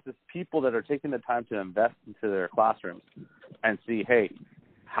that, but it's just people that are taking the time to invest into their classrooms and see, hey,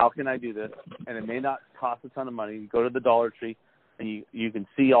 how can I do this? And it may not cost a ton of money. You go to the Dollar Tree, and you can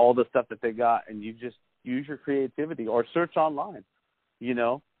see all the stuff that they got, and you just use your creativity or search online,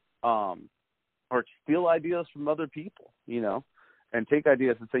 or steal ideas from other people, and take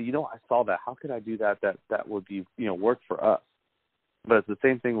ideas and say, I saw that. How could I do that? That would be, work for us. But it's the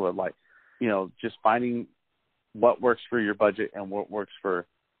same thing with just finding what works for your budget and what works for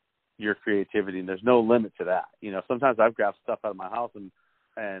your creativity. And there's no limit to that. Sometimes I've grabbed stuff out of my house and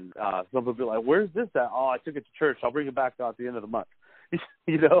some people be like, where's this at? Oh, I took it to church. I'll bring it back at the end of the month, and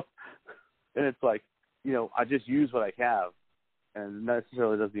it's like, I just use what I have, and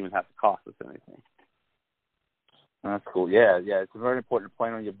necessarily doesn't even have to cost us anything. That's cool. Yeah. It's very important to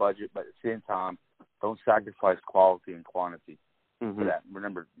plan on your budget, but at the same time, don't sacrifice quality and quantity for that.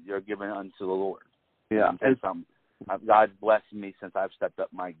 Remember, you're giving unto the Lord. Yeah. And God blessed me since I've stepped up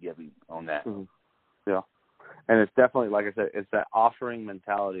my giving on that. Mm-hmm. Yeah. And it's definitely, like I said, it's that offering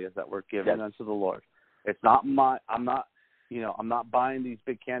mentality, is that we're giving unto the Lord. It's not I'm not buying these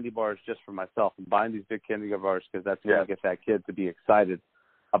big candy bars just for myself. I'm buying these big candy bars because that's going to get that kid to be excited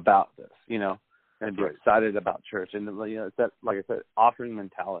about this, and be excited about church. And, it's that, like I said, offering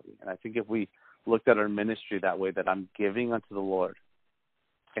mentality. And I think if we looked at our ministry that way, that I'm giving unto the Lord,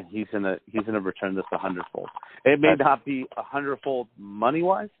 and he's gonna return this 100-fold. It may not be 100-fold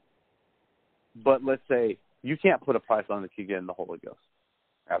money-wise, but let's say You can't put a price on the kid getting the Holy Ghost.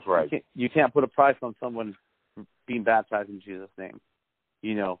 That's right. You can't put a price on someone being baptized in Jesus' name,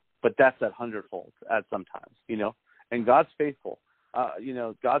 you know. But that's at hundredfold at sometimes, you know. And God's faithful. You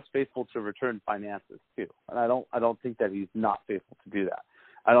know, God's faithful to return finances too. And I don't think that He's not faithful to do that.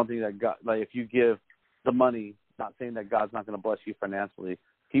 I don't think that God, like, if you give the money, not saying that God's not going to bless you financially,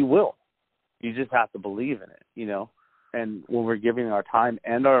 He will. You just have to believe in it, you know. And when we're giving our time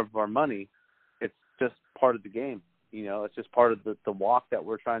and our money, it's just part of the game, you know. It's just part of the walk that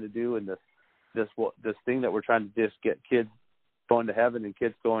we're trying to do, and this thing that we're trying to just get kids going to heaven and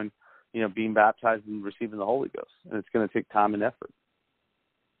kids going, you know, being baptized and receiving the Holy Ghost. And it's going to take time and effort.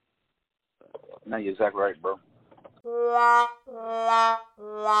 No, you're exactly right, bro.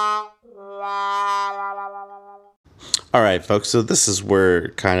 All right, folks. So this is where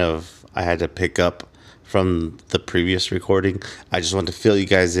kind of I had to pick up from the previous recording. I just want to fill you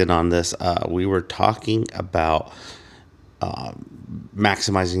guys in on this. We were talking about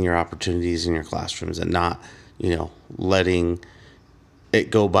maximizing your opportunities in your classrooms and not, you know, letting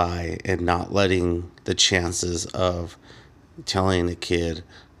it go by and not letting the chances of telling a kid,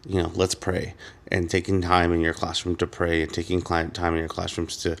 you know, let's pray, and taking time in your classroom to pray, and taking time in your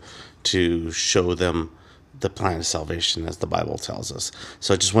classrooms to show them the plan of salvation as the Bible tells us.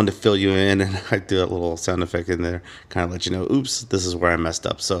 So I just wanted to fill you in, and I do a little sound effect in there, kind of let you know, oops, this is where I messed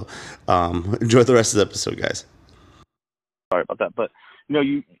up. So enjoy the rest of the episode, guys. Sorry about that, but you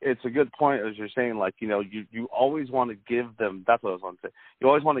know, it's a good point, as you're saying, like, you know, you always want to give them, that's what I was going to say, you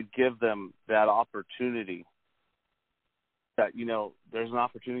always want to give them that opportunity that, you know, there's an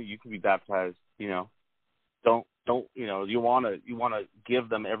opportunity, you can be baptized, you know. Don't you know, you want to give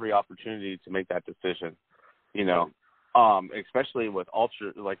them every opportunity to make that decision, you know. Especially with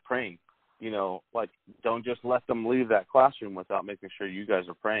like praying, you know, like, don't just let them leave that classroom without making sure you guys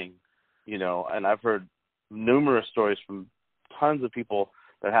are praying, you know. And I've heard numerous stories from tons of people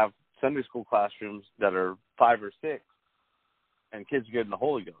that have Sunday school classrooms that are 5 or 6, and kids are getting the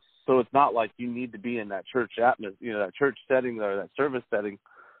Holy Ghost. So it's not like you need to be in that church atmosphere, you know, that church setting or that service setting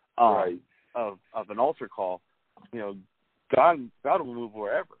Right. of an altar call. You know, God will move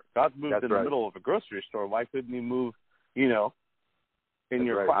wherever. God's moved That's in right. the middle of a grocery store. Why couldn't He move, you know, in That's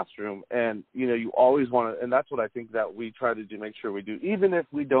your right. classroom? And, you know, you always want to, and that's what I think that we try to do, make sure we do, even if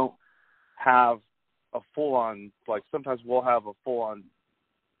we don't have a full-on, like, sometimes we'll have a full-on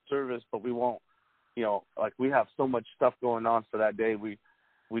service, but we won't, you know, like, we have so much stuff going on for that day, we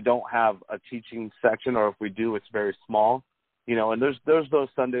don't have a teaching section, or if we do, it's very small, you know. And there's those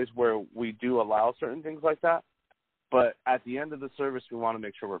Sundays where we do allow certain things like that, but at the end of the service, we want to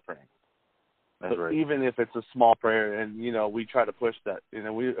make sure we're praying. That's So right. even if it's a small prayer, and, you know, we try to push that, you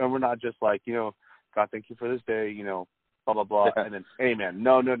know, we're not just like, you know, God, thank you for this day, you know, blah, blah, blah, and then amen.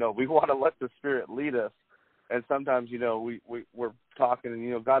 No. We want to let the Spirit lead us. And sometimes, you know, we're talking, and, you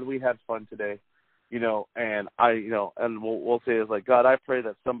know, God, we had fun today, you know, and and we'll say it's like, God, I pray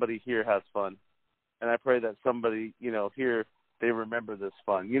that somebody here has fun, and I pray that somebody, you know, here, they remember this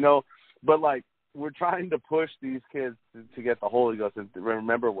fun, you know. But, like, we're trying to push these kids to get the Holy Ghost and to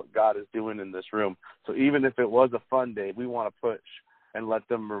remember what God is doing in this room. So even if it was a fun day, we want to push and let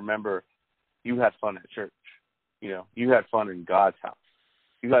them remember, you had fun at church. You know, you had fun in God's house.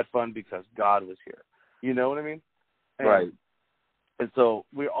 You had fun because God was here. You know what I mean? Right. And so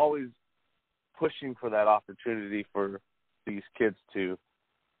we're always pushing for that opportunity for these kids to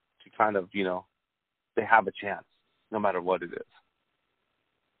kind of, you know, they have a chance no matter what it is.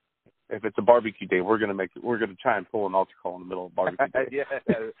 If it's a barbecue day, we're gonna try and pull an altar call in the middle of barbecue day.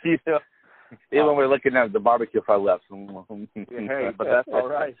 Yeah. You know? Even we're looking at the barbecue for left. Hey, but that's all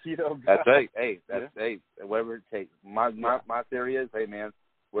right. You know, That's right. Hey, that's Yeah. hey, whatever it takes. My theory is, hey man,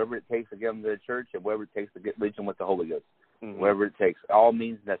 whatever it takes to get them to the church, and whatever it takes to reach them with the Holy Ghost, whatever it takes, all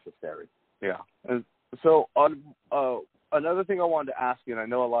means necessary. Yeah. And so on another thing I wanted to ask you, and I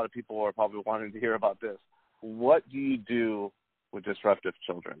know a lot of people are probably wanting to hear about this. What do you do with disruptive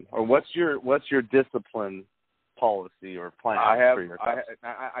children, or what's your discipline policy or plan for your class?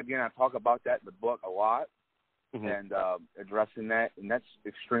 I talk about that in the book a lot, Mm-hmm. and addressing that, and that's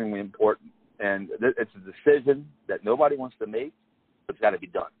extremely important. And it's a decision that nobody wants to make, but it's got to be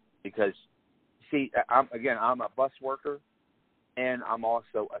done. Because, see, I'm a bus worker, and I'm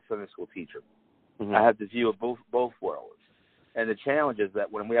also a Sunday school teacher. Mm-hmm. I have the view of both worlds. And the challenge is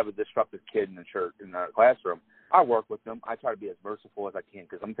that when we have a disruptive kid in the church, in our classroom, I work with them. I try to be as merciful as I can,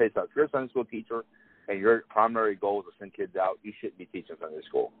 because I'm going to tell you something. If you're a Sunday school teacher and your primary goal is to send kids out, you shouldn't be teaching Sunday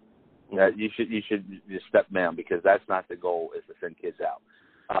school. Mm-hmm. You should just step down, because that's not the goal, is to send kids out.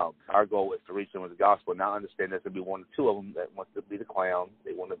 Our goal is to reach them with the gospel. Now I understand there's going to be one or two of them that want to be the clown.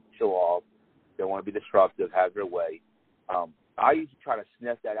 They want to show off. They want to be disruptive, have their way. I usually try to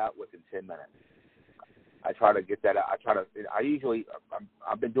sniff that out within 10 minutes. I try to get that out.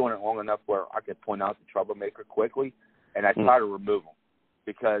 I've been doing it long enough where I can point out the troublemaker quickly, and I try to remove them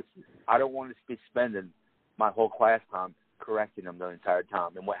because I don't want to be spending my whole class time correcting them the entire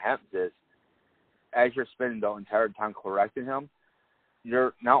time. And what happens is, as you're spending the entire time correcting him,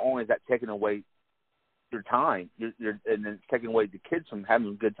 you're not only is that taking away your time, and then it's taking away the kids from having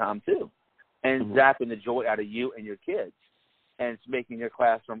a good time too, and zapping the joy out of you and your kids. And it's making your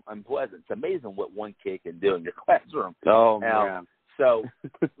classroom unpleasant. It's amazing what one kid can do in your classroom. Oh, man. So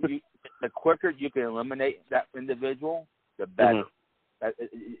the quicker you can eliminate that individual, the better.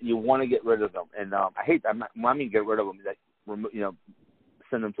 You want to get rid of them. And I mean get rid of them, that,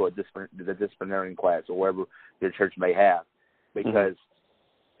 send them to the disciplinary class or wherever your church may have, because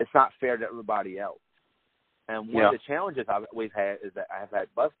it's not fair to everybody else. And one of the challenges we've had is that I've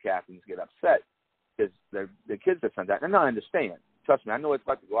had bus captains get upset because the kids are sent out. And I understand. Trust me, I know what it's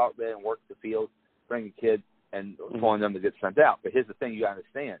like to go out there and work the field, bring a kid, and pulling them to get sent out. But here's the thing you got to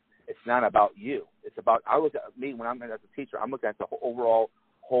understand. It's not about you. It's about, I look at me when I'm as a teacher, I'm looking at the whole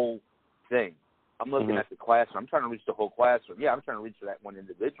thing. I'm looking at the classroom. I'm trying to reach the whole classroom. Yeah, I'm trying to reach that one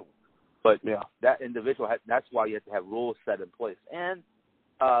individual. But that individual, that's why you have to have rules set in place. And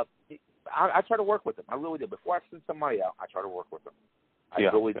I try to work with them. I really do. Before I send somebody out, I try to work with them. I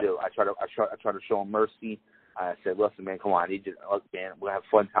really do. I try to show them mercy. I said, listen, man, come on. I need you. Look, man, we're gonna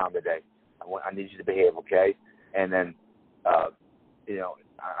have fun time today. I need you to behave, okay? And then, I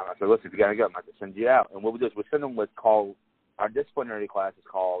said, listen, if you gotta go, I'm not gonna send you out. And what we do is we send them what's called, our disciplinary class is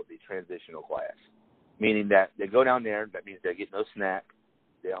called the transitional class, meaning that they go down there. That means they get no snack.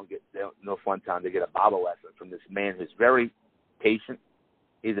 They don't no fun time. They get a Bible lesson from this man who's very patient.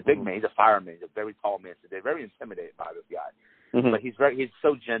 He's a big man. He's a fireman. He's a very tall man. So they're very intimidated by this guy. But he's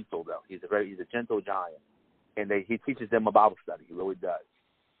so gentle though. He's a gentle giant, and he teaches them a Bible study. He really does.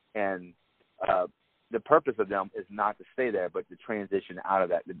 And the purpose of them is not to stay there, but to transition out of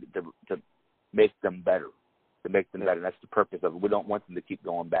that to make them better. To make them better. That's the purpose of it. We don't want them to keep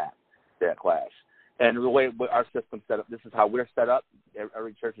going back to that class. And the way our system's set up, this is how we're set up.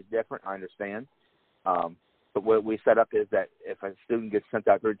 Every church is different. I understand. But what we set up is that if a student gets sent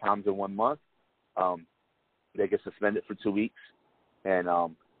out 3 times in 1 month, they get suspended for 2 weeks, and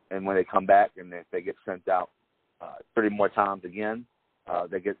when they come back and if they get sent out 30 more times again,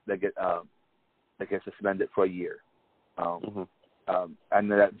 they get suspended for a year. I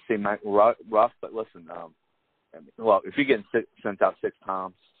know that seems like rough, but listen, if you're getting sent out 6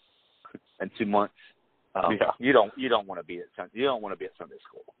 times in 2 months, you don't want to be at Sunday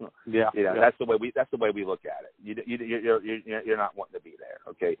school. That's the way we look at it. You're not wanting to be there.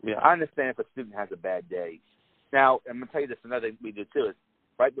 Okay. I understand if a student has a bad day. Now, I'm going to tell you this. Another thing we do too is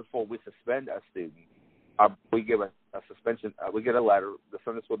right before we suspend a student, we give a suspension. We get a letter. The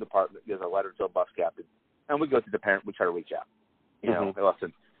Sunday school department gives a letter to a bus captain, and we go to the parent. We try to reach out.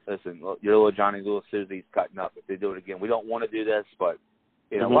 Listen, your little Johnny, little Susie's cutting up. If they do it again, we don't want to do this, but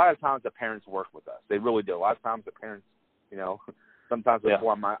a lot of times the parents work with us. They really do. A lot of times the parents, sometimes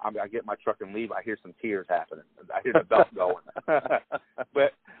before I get my truck and leave, I hear some tears happening. I hear the belt going.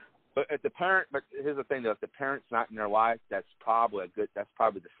 But if the parent, here's the thing though, if the parent's not in their life, that's probably the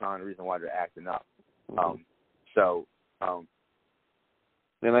sign, the reason why they're acting up. And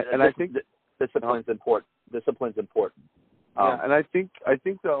I think discipline's important. Discipline's important. And I think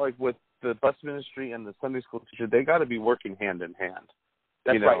that like with the bus ministry and the Sunday school teacher, they got to be working hand in hand.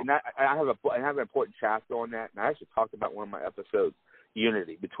 That's right. And I have an important chapter on that. And I actually talked about one of my episodes,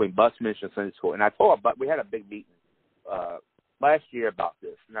 unity between bus ministry and Sunday school. And I told, but we had a big meeting last year about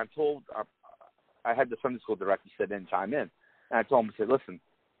this. And I had the Sunday school director sit in and chime in. And I told him, I said, listen,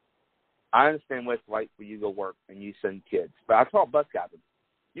 I understand what it's like for you to go work and you send kids. But I told bus captains,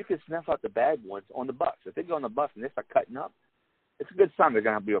 you can snuff out the bad ones on the bus. If they go on the bus and they start cutting up, it's a good sign they're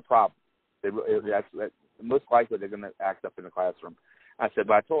going to be a problem. Most likely they're going to act up in the classroom. I said,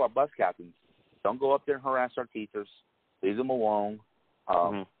 but I told our bus captains, don't go up there and harass our teachers. Leave them alone.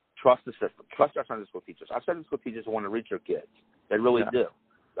 Trust the system. Trust our Sunday school teachers. Our Sunday school teachers want to reach their kids. They really do.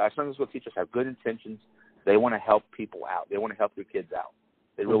 Our Sunday school teachers have good intentions. They want to help people out. They want to help their kids out.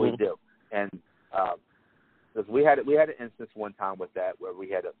 They really do. And because we had an instance one time with that where we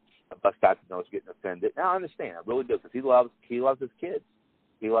had a bus captain that was getting offended. Now I understand. I really do, because he loves his kids.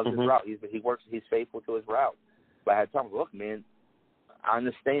 He loves his route. He's faithful to his route. But I had to tell him, look, man, I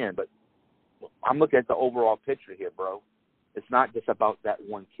understand, but I'm looking at the overall picture here, bro. It's not just about that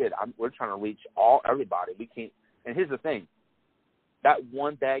one kid. We're trying to reach everybody. We can't. And here's the thing: that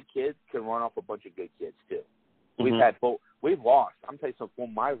one bad kid can run off a bunch of good kids too. We've lost. I'm telling you something. For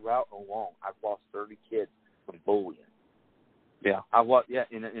my route alone, I've lost 30 kids from bullying. Yeah. I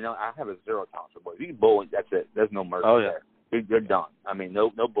have a zero tolerance for bullying. If you bully, that's it. There's no mercy there. You're done. I mean, no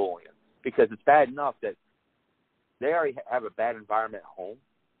bullying, because it's bad enough that they already have a bad environment at home.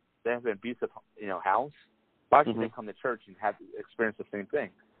 They have an abusive, house. Why should they come to church and have experience the same thing?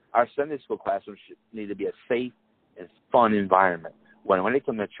 Our Sunday school classrooms need to be a safe and fun environment. When they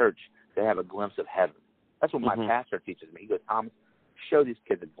come to church, they have a glimpse of heaven. That's what my pastor teaches me. He goes, Thomas, show these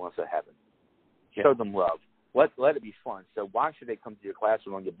kids a glimpse of heaven. Show them love. Let it be fun. So why should they come to your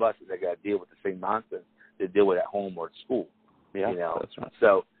classroom on your bus if they got to deal with the same nonsense they deal with at home or at school? Yeah, that's right.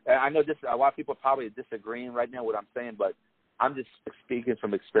 So I know a lot of people are probably disagreeing right now with what I'm saying, but I'm just speaking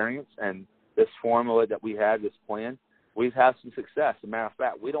from experience. And this formula that we had, this plan, we've had some success. As a matter of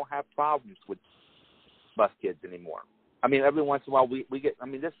fact, we don't have problems with bus kids anymore. I mean, every once in a while we get. I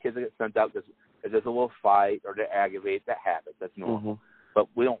mean, there's kids that get sent out because there's a little fight or they aggravate. That happens. That's normal. But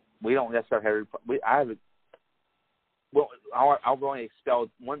we don't necessarily have. I've only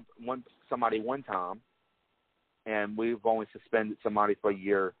expelled somebody one time, and we've only suspended somebody for a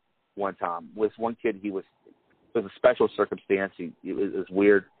year one time. With one kid, it was a special circumstance. It was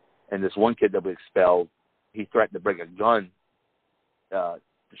weird, and this one kid that we expelled, he threatened to bring a gun to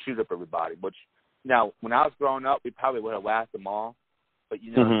shoot up everybody. Which now, when I was growing up, we probably would have laughed them all, but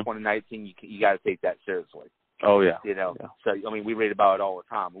in 2019, you got to take that seriously. Oh yeah. So I mean, we read about it all the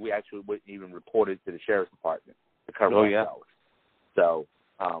time. We actually wouldn't even report it to the sheriff's department to cover ourselves. So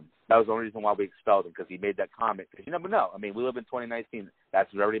that was the only reason why we expelled him, because he made that comment. Because you never know. I mean, we live in 2019.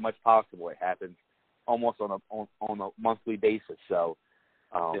 That's very much possible. It happens almost on a monthly basis. So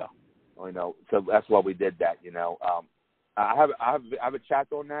so that's why we did that. I have a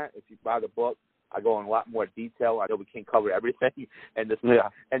chapter on that. If you buy the book, I go in a lot more detail. I know we can't cover everything in this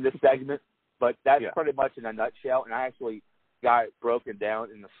segment, but that's pretty much in a nutshell. And I actually got it broken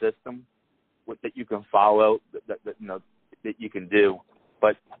down in the system that you can follow, that you can do.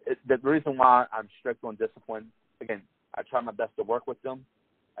 But the reason why I'm strict on discipline, again, I try my best to work with them.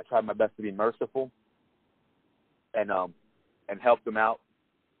 I try my best to be merciful and help them out,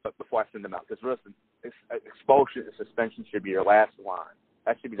 but before I send them out. Because listen, expulsion and suspension should be your last line.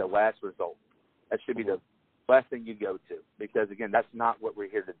 That should be the last result. That should be the last thing you go to. Because, again, that's not what we're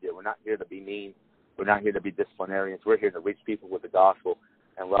here to do. We're not here to be mean. We're not here to be disciplinarians. We're here to reach people with the gospel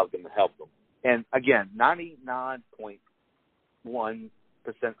and love them and help them. And, again, 99.1%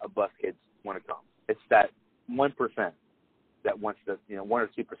 of bus kids want to come. It's that 1% that wants to, 1 or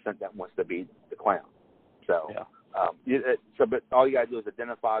 2% that wants to be the clown. So, but all you got to do is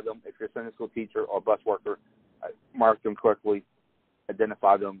identify them. If you're a Sunday school teacher or bus worker, mark them quickly,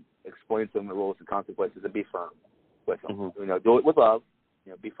 identify them, explain to them the rules and consequences, and be firm with them. Do it with love.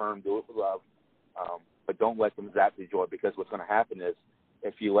 Be firm. Do it with love. But don't let them zap the joy, because what's going to happen is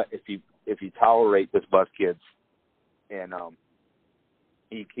if you tolerate this bus kids and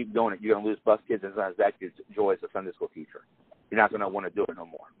you keep doing it, you're going to lose bus kids, and it's going to zap your joy as a Sunday school teacher. You're not going to want to do it no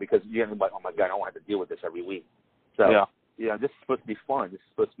more, because you're going to be like, oh my God, I don't have to deal with this every week. So this is supposed to be fun. This is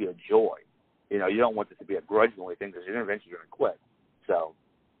supposed to be a joy. You don't want this to be a grudgingly thing, because you're eventually going to quit. So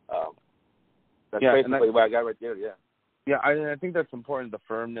that's basically what I got right there. Yeah, I think that's important, the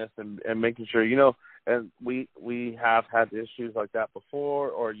firmness and making sure, and we have had issues like that before,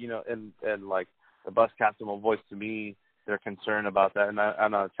 or, and like the bus captain will voice to me their concern about that, and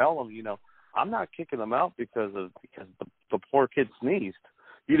I tell them, I'm not kicking them out because the poor kid sneezed,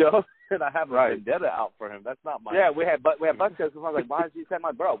 and I have a vendetta out for him. That's not my. Yeah, we had bus captains. I was like, why did you send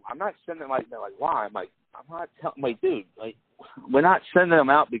my bro? I'm not sending them. They're like, why? I'm like, I'm not telling. Like, dude, we're not sending them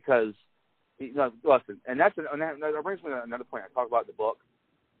out because. Listen, and that brings me to another point I talk about in the book.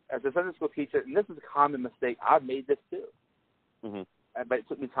 As a Sunday school teacher, and this is a common mistake, I've made this too. But it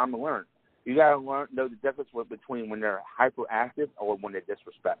took me time to learn. You got to know the difference between when they're hyperactive or when they're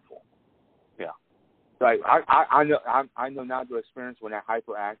disrespectful. Yeah. So I know now through experience when they're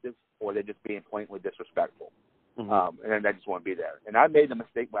hyperactive or they're just being blatantly disrespectful. And then I just want to be there. And I made the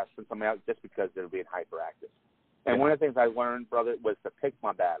mistake where I sent somebody out just because they're being hyperactive. And one of the things I learned, brother, was to pick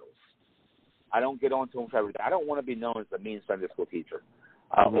my battles. I don't get on to them for everything. I don't want to be known as a mean Sunday school teacher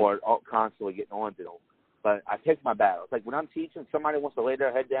or constantly getting on to them. But I pick my battles. Like when I'm teaching, somebody wants to lay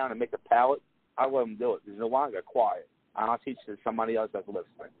their head down and make a pallet, I let them do it. There's no longer quiet. I'll teach to somebody else that's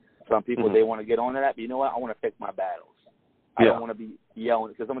listening. Some people, they want to get on to that, but you know what? I want to pick my battles. I don't want to be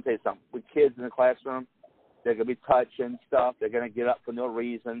yelling. Because I'm going to tell you something. With kids in the classroom, they're going to be touching stuff. They're going to get up for no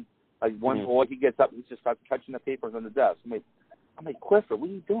reason. Like one boy, he gets up and he just starts touching the papers on the desk. I'm like, Clifford, what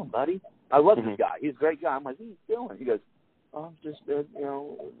are you doing, buddy? I love this guy. He's a great guy. I'm like, what are you doing? He goes, oh, I'm just,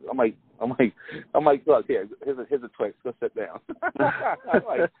 I'm like, I'm like, look, here's a Twix. Go sit down. I'm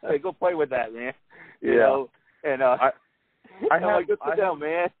like, hey, go play with that, man. You know, and I had, like, go sit down,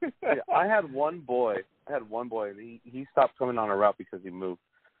 man. I had one boy, and he stopped coming on our route because he moved.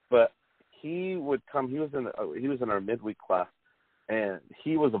 But he would come. He was in our midweek class, and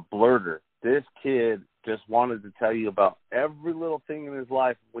he was a blurter. This kid just wanted to tell you about every little thing in his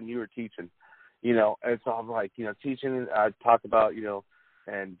life when you were teaching, you know. And so I'm like, you know, teaching. I'd talk about, you know,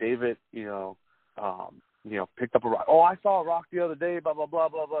 and David, you know, picked up a rock. Oh, I saw a rock the other day, blah, blah, blah,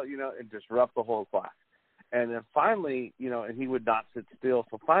 blah, blah, you know, and disrupt the whole class. And then finally, you know, and he would not sit still.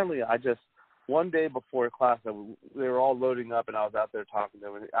 So finally, one day before class, they were all loading up, and I was out there talking to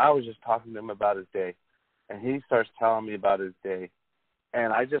him. And I was just talking to him about his day. And he starts telling me about his day.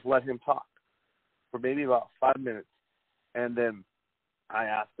 And I just let him talk for maybe about 5 minutes. And then I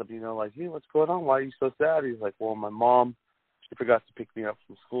asked him, you know, like, hey, what's going on? Why are you so sad? He's like, well, my mom, she forgot to pick me up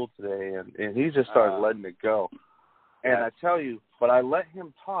from school today. And he just started letting it go. And I tell you, but I let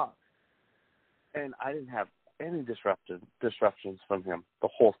him talk. And I didn't have any disruptions from him the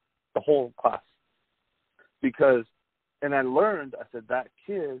whole class. Because, and I learned, I said, that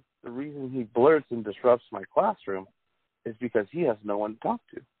kid, the reason he blurts and disrupts my classroom is because he has no one to talk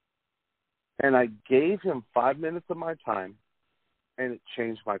to. And I gave him 5 minutes of my time, and it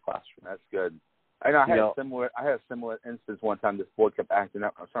changed my classroom. That's good. And I had a similar instance one time. This boy kept acting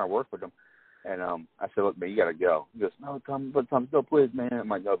up. I was trying to work with him. And I said, look, man, you got to go. He goes, no, Tom, no, please, man. I'm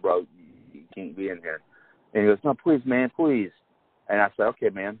like, no, bro, you can't be in here. And he goes, no, please, man, please. And I said, okay,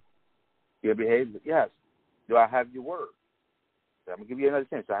 man, you behave? Yes. Do I have your word? I said, I'm going to give you another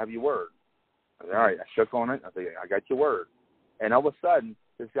chance. Do I have your word? I said, all right. I shook on it. I said, I got your word. And all of a sudden,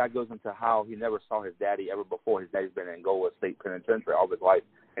 this guy goes into how he never saw his daddy ever before. His daddy's been in Angola State Penitentiary all his life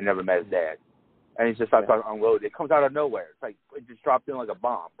and never met his dad. And he just starts unloading. It comes out of nowhere. It's like it just dropped in like a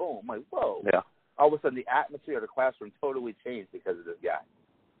bomb. Boom. I'm like, whoa. Yeah. All of a sudden, the atmosphere of the classroom totally changed because of this guy.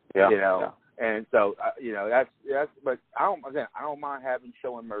 Yeah. You know. Yeah. And so, you know, that's. But I don't mind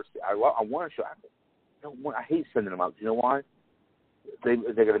showing mercy. I want to show. I hate sending them out. You know why? They're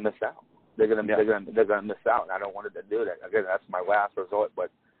gonna miss out. They're gonna miss out, and I don't want them to do that. Again, that's my last resort. But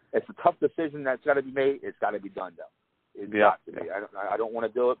it's a tough decision that's got to be made. It's got to be done, though. It's got to be. I don't want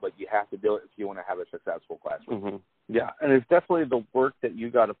to do it, but you have to do it if you want to have a successful classroom. Mm-hmm. Yeah, and it's definitely the work that you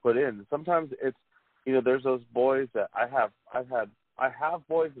got to put in. Sometimes it's, you know, there's those boys that I have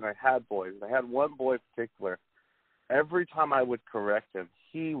boys and I had boys. I had one boy in particular. Every time I would correct him,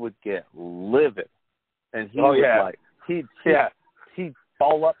 he would get livid, and he he'd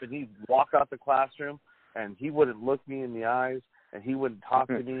fall up and he'd walk out the classroom, and he wouldn't look me in the eyes, and he wouldn't talk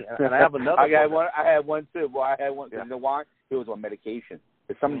to me. And I have another. I had one too. Well, I had one. Yeah. You know why? He was on medication.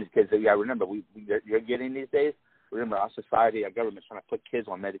 But some of these kids, remember, you're getting these days. Remember, our society, our government's trying to put kids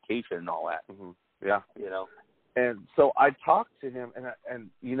on medication and all that. Mm-hmm. Yeah, you know. And so I talked to him, and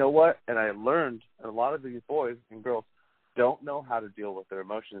you know what? And I learned a lot of these boys and girls don't know how to deal with their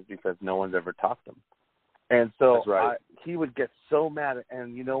emotions because no one's ever taught them. And so that's right. He would get so mad,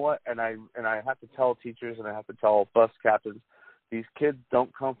 and you know what? And I have to tell teachers and I have to tell bus captains, these kids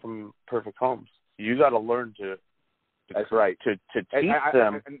don't come from perfect homes. You got to learn to. That's right. To teach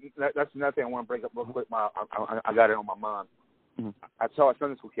them. And that's another thing I want to bring up real quick. I got it on my mind. Mm-hmm. I tell our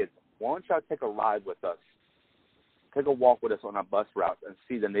Sunday school kids, why don't y'all take a ride with us? Take a walk with us on our bus routes and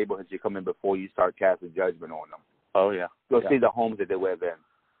see the neighborhoods you come in before you start casting judgment on them. Oh, yeah. Go see the homes that they live in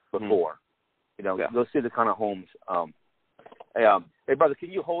before. You know, go see the kind of homes. Hey, brother,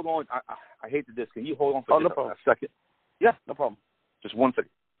 can you hold on? I hate to do this. Can you hold on for just a second? Yeah, no problem. Just 1 second.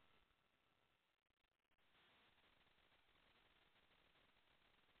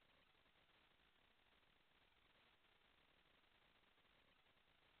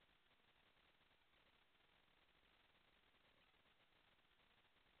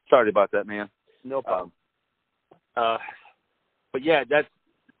 Sorry about that, man. No problem. But yeah, that's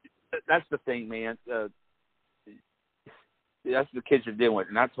the thing, man. That's the kids you're dealing with.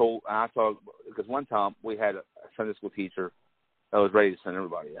 And I told because one time we had a Sunday school teacher that was ready to send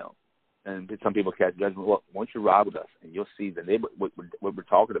everybody out, and some people catch judgment. Look, once you ride with us, and you'll see the neighborhood, what we're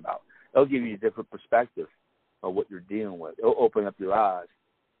talking about. It'll give you a different perspective of what you're dealing with. It'll open up your eyes.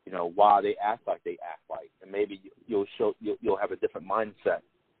 You know why they act like, and maybe you'll have a different mindset.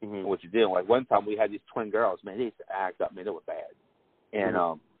 Mm-hmm. What you're dealing with. Like one time we had these twin girls, man, they used to act up, man, they were bad. And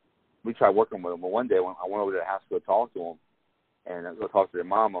we tried working with them. But one day when I went over to the house to go talk to them, and I go talk to their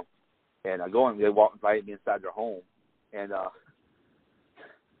mama, and I go in, they invited me inside their home, and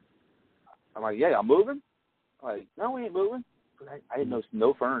I'm like, yeah, I'm moving? I'm like, no, we ain't moving. I didn't notice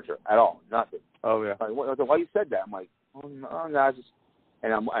no furniture at all, nothing. Oh, yeah. Like, why you said that? I'm like, oh, no, I just,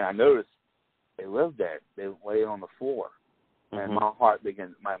 and I noticed They lived there. They laid on the floor. And my heart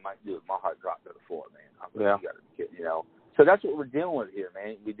dropped to the floor, man. I'm like, you gotta be kidding, you know. So that's what we're dealing with here,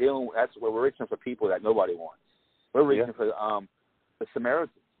 man. That's where we're reaching for people that nobody wants. We're reaching for the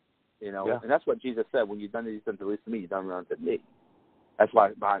Samaritans, you know. And that's what Jesus said: when you've done these things to the least of me, you've done it unto me. That's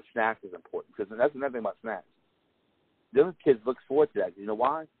why buying snacks is important, because that's another thing about snacks. The other kids look forward to that. You know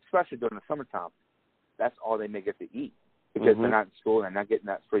why? Especially during the summertime. That's all they may get to eat, because they're not in school and they're not getting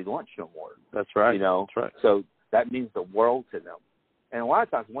that free lunch no more. That's right. You know. That's right. So that means the world to them. And a lot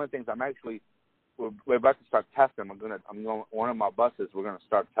of times, one of the things we're about to start testing. One of my buses, we're going to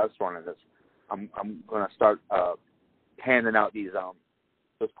start test running this. I'm going to start handing out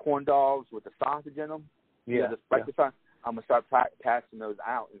those corn dogs with the sausage in them. Breakfast time. I'm going to start passing those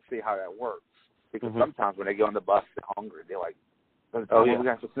out and see how that works. Because sometimes when they get on the bus, they're hungry. They're like, what we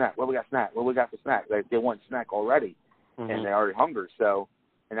got for snack? What we got snack? What we got for snack? Like, they want snack already, and they're already hungry. So,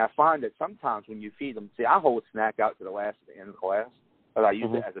 and I find that sometimes when you feed them, I hold snack out to the end of the class, but I use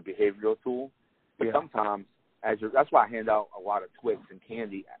it as a behavioral tool. But sometimes, that's why I hand out a lot of Twix and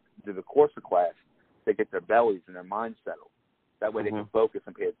candy to the course of class to get their bellies and their minds settled. That way they can focus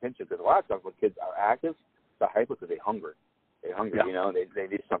and pay attention. Because a lot of times when kids are active, they're hyper because they're hungry. You know, they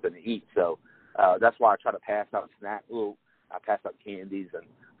need something to eat. So that's why I try to pass out snacks. I pass out candies and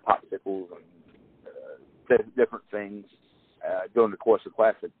popsicles and different things during the course of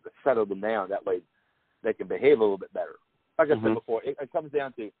class to settle them down. That way they can behave a little bit better. Like I said before, it comes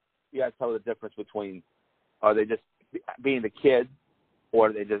down to, you got to tell the difference between, are they just being the kid, or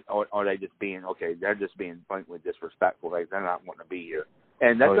are they just being, okay, they're just being blatantly disrespectful. Like, they're not wanting to be here.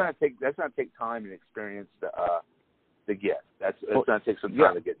 And that's going to take time and experience to get. It's going to take some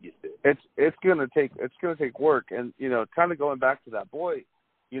time to get used to. It's going to take work. And, you know, kind of going back to that boy,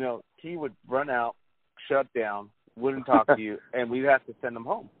 you know, he would run out, shut down, wouldn't talk to you, and we'd have to send him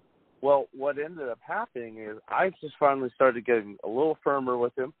home. Well, what ended up happening is I just finally started getting a little firmer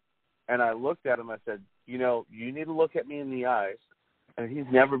with him, and I looked at him. I said, you know, you need to look at me in the eyes. And he's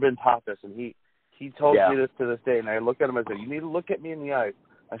never been taught this, and he told me this to this day. And I looked at him and I said, you need to look at me in the eyes.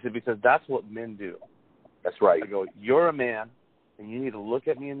 I said, because that's what men do. That's right. I go, you're a man, and you need to look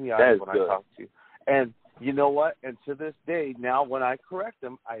at me in the eyes when I talk to you. And you know what? And to this day, now when I correct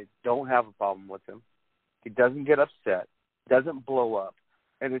him, I don't have a problem with him. He doesn't get upset, doesn't blow up.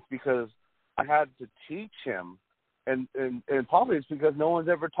 And it's because I had to teach him, and probably it's because no one's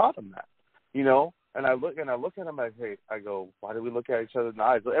ever taught him that, you know. And I look at him. I go, why do we look at each other in the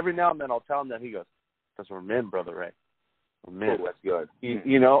eyes? Every now and then I'll tell him that. He goes, because we're men, Brother Ray. We're men. Oh, that's good.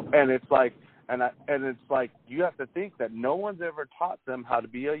 You know, and it's like, and it's like, you have to think that no one's ever taught them how to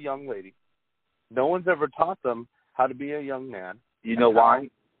be a young lady. No one's ever taught them how to be a young man. You know why?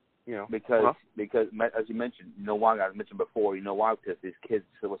 You know, because as you mentioned, you know why? I mentioned before. You know why? Because these kids,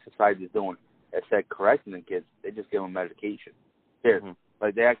 so what society is doing, instead of correcting the kids, they just give them medication. Here,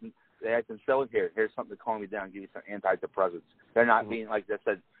 like they acting so here. Here's something to calm you down, give you some antidepressants. They're not being, like they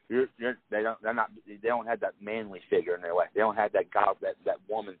said. They don't have that manly figure in their life. They don't have that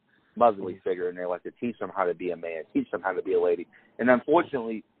woman motherly figure in their life to teach them how to be a man, teach them how to be a lady. And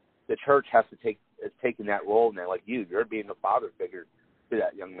unfortunately, the church is taking that role in there. Like you're being the father figure to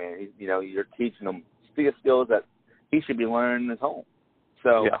that young man. You're teaching him skills that he should be learning in his home.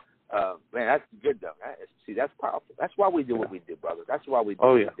 So, man, that's good though. That's powerful. That's why we do what we do, brother. That's why we do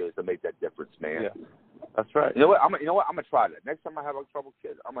what we do, is to make that difference, man. Yeah. That's right. You know what? I'm gonna try that. Next time I have a trouble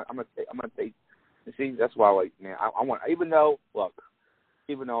kid, I'm gonna take. You see, that's why, like, man, I want. Even though I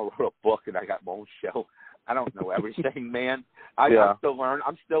wrote a book and I got my own show, I don't know everything, man. I'm still learning.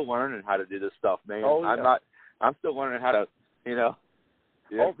 I'm still learning how to do this stuff, man. I'm still learning how to, Yeah.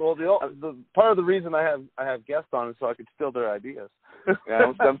 Oh, well, the part of the reason I have guests on is so I can steal their ideas.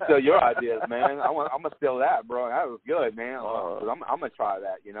 Yeah, I'm steal your ideas, man. I'm gonna steal that, bro. That was good, man. I'm gonna try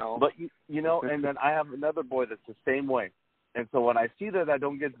that, But and then I have another boy that's the same way. And so when I see that, I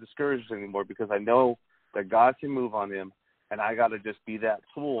don't get discouraged anymore, because I know that God can move on him, and I got to just be that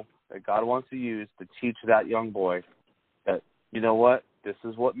tool that God wants to use to teach that young boy that, you know what, this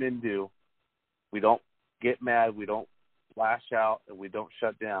is what men do. We don't get mad. We don't lash out, and we don't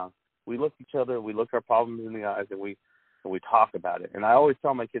shut down. We look each other, we look our problems in the eyes, and we talk about it. And I always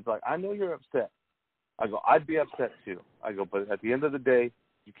tell my kids, like, I know you're upset. I go, I'd be upset too. I go, but at the end of the day,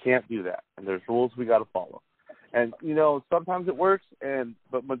 you can't do that, and there's rules we got to follow. And sometimes it works,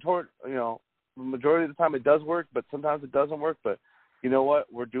 but majority of the time it does work, but sometimes it doesn't work. But you know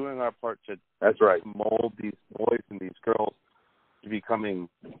what? We're doing our part to mold these boys and these girls to becoming,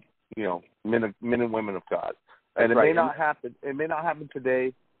 men and women of God. And it may not happen. It may not happen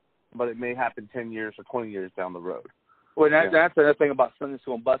today, but it may happen 10 years or 20 years down the road. Well, that's the other thing about Sunday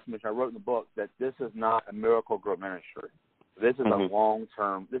school and bus ministry. I wrote in the book that this is not a miracle grow ministry. This is a long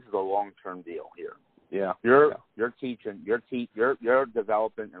term. This is a long term deal here. Yeah. You're teaching. You're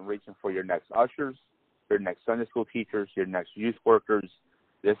developing and reaching for your next ushers, your next Sunday school teachers, your next youth workers.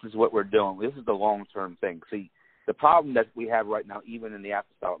 This is what we're doing. This is the long term thing. See, the problem that we have right now, even in the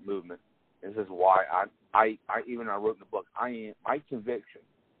apostolic movement, this is why I even I wrote in the book. My conviction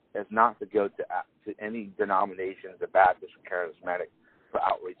is not to go to any denominations, the Baptist or Charismatic, for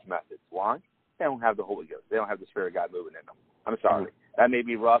outreach methods. Why? They don't have the Holy Ghost. They don't have the Spirit of God moving in them. I'm sorry. That may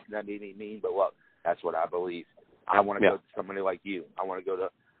be rough and that may be mean, but look, that's what I believe. I want to go to somebody like you. I want to go to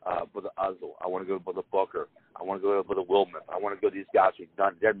Brother Uzzle. I want to go to Brother Booker. I want to go to Brother Wilman. I want to go to these guys who've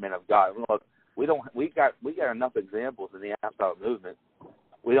done. They're men of God. Look, we got enough examples in the apostolic movement.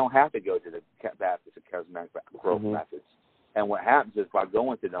 We don't have to go to the Baptist and Charismatic growth methods. And what happens is by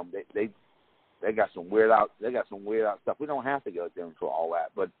going to them, they got some weird out stuff. We don't have to go to them for all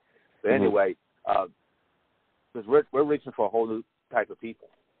that. But anyway, because we're reaching for a whole new type of people.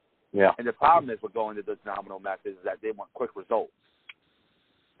 Yeah. And the problem is with going to the nominal methods is that they want quick results,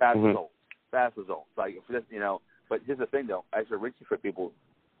 fast results. Like if this, But here's the thing, though. As you're reaching for people,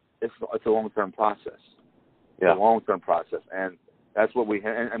 it's a long-term process. Yeah. It's a long-term process, and that's what we.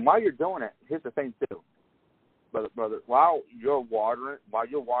 And while you're doing it, here's the thing too, brother. While you're watering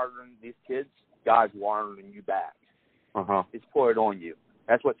these kids, God's watering you back. He's poured on you.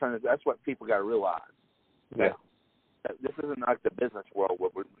 That's what people got to realize. Yeah. This isn't like the business world where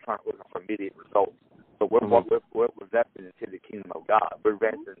we're looking for immediate results. But we're investing into the kingdom of God. We're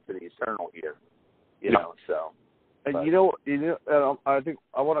investing into the eternal here. You know. So. And I think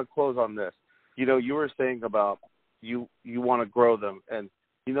I want to close on this. You were saying about you want to grow them, and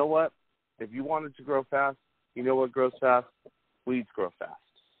you know what? If you wanted to grow fast, you know what grows fast? Weeds grow fast.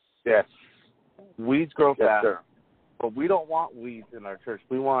 Yes. Weeds grow fast. Sir. But we don't want weeds in our church.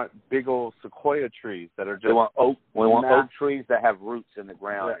 We want big old sequoia trees that are just. We want oak trees that have roots in the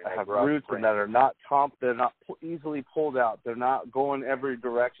ground. That have roots and that are not they're not easily pulled out. They're not going every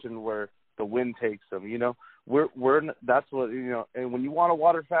direction where the wind takes them. That's what And when you want to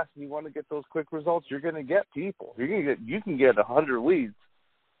water fast and you want to get those quick results, you're going to get people. You can get 100 weeds.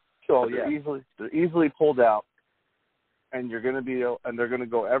 So they're easily pulled out. And they're going to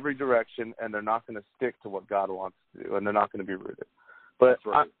go every direction, and they're not going to stick to what God wants to do, and they're not going to be rooted. But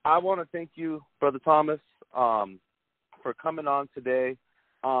right. I want to thank you, Brother Thomas, for coming on today.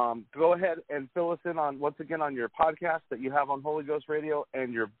 Go ahead and fill us in once again on your podcast that you have on Holy Ghost Radio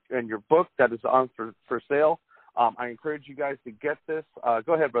and your book that is on for sale. I encourage you guys to get this.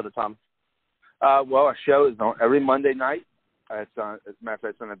 Go ahead, Brother Thomas. Well, our show is on every Monday night. As a matter of fact,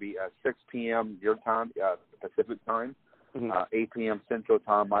 it's going to be 6 p.m. your time, Pacific time. 8 p.m. Central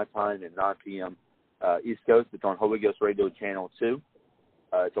Time, my time, and 9 p.m. East Coast. It's on Holy Ghost Radio Channel 2.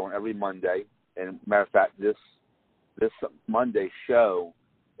 It's on every Monday. And matter of fact, this Monday show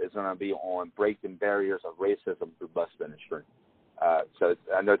is going to be on breaking barriers of racism through bus ministry. So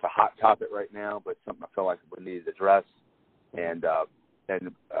I know it's a hot topic right now, but something I feel like we need to address. And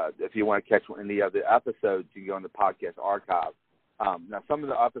if you want to catch any of the episodes, you can go on the podcast archive. Now, some of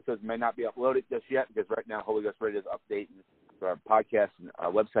the episodes may not be uploaded just yet because right now Holy Ghost Radio is updating our podcast and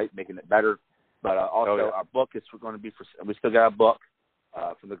our website, making it better. But also our book is going to be we still got a book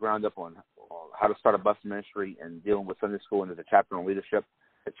from the ground up on how to start a bus ministry and dealing with Sunday school, and there's a chapter on leadership.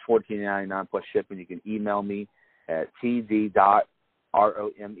 It's $14.99 plus shipping. You can email me at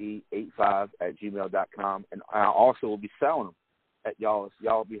td.rome85@gmail.com, and I also will be selling them at y'all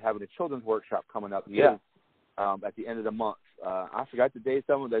will be having a children's workshop coming up too, at the end of the month. I forgot the date.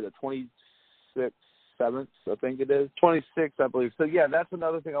 Some of the 26th, 7th, I think it is. 26th, I believe. So that's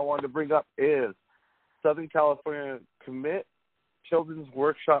another thing I wanted to bring up is Southern California Commit Children's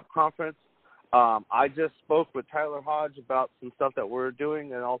Workshop Conference. I just spoke with Tyler Hodge about some stuff that we're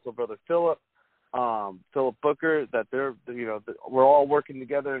doing, and also Brother Philip Booker. That we're all working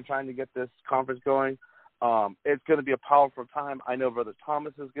together and trying to get this conference going. It's going to be a powerful time. I know Brother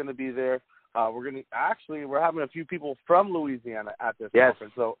Thomas is going to be there. We're having a few people from Louisiana at this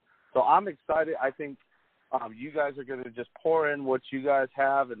conference. So I'm excited. I think you guys are going to just pour in what you guys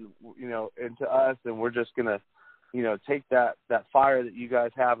have and into us, and we're just going to take that fire that you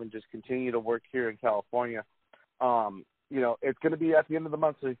guys have and just continue to work here in California. It's going to be at the end of the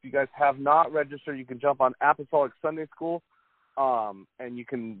month, so if you guys have not registered, you can jump on Apostolic Sunday School. And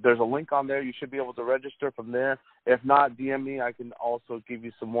there's a link on there. You should be able to register from there. If not, DM me. I can also give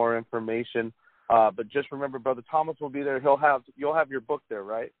you some more information. But just remember, Brother Thomas will be there. You'll have your book there,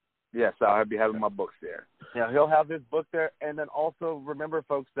 right? Yes, I'll be having my books there. Yeah, he'll have his book there. And then also remember,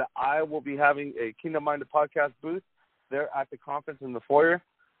 folks, that I will be having a Kingdom Minded podcast booth They're at the conference in the foyer.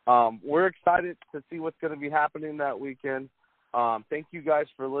 We're excited to see what's going to be happening that weekend. Thank you guys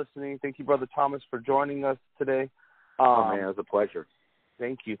for listening. Thank you, Brother Thomas, for joining us today. Man, it was a pleasure.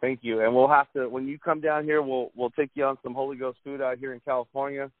 Thank you. And we'll have to, when you come down here, we'll take you on some Holy Ghost food out here in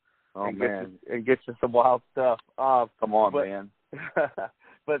California. Get you some wild stuff. Come on, man.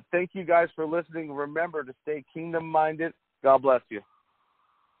 But thank you guys for listening. Remember to stay kingdom-minded. God bless you.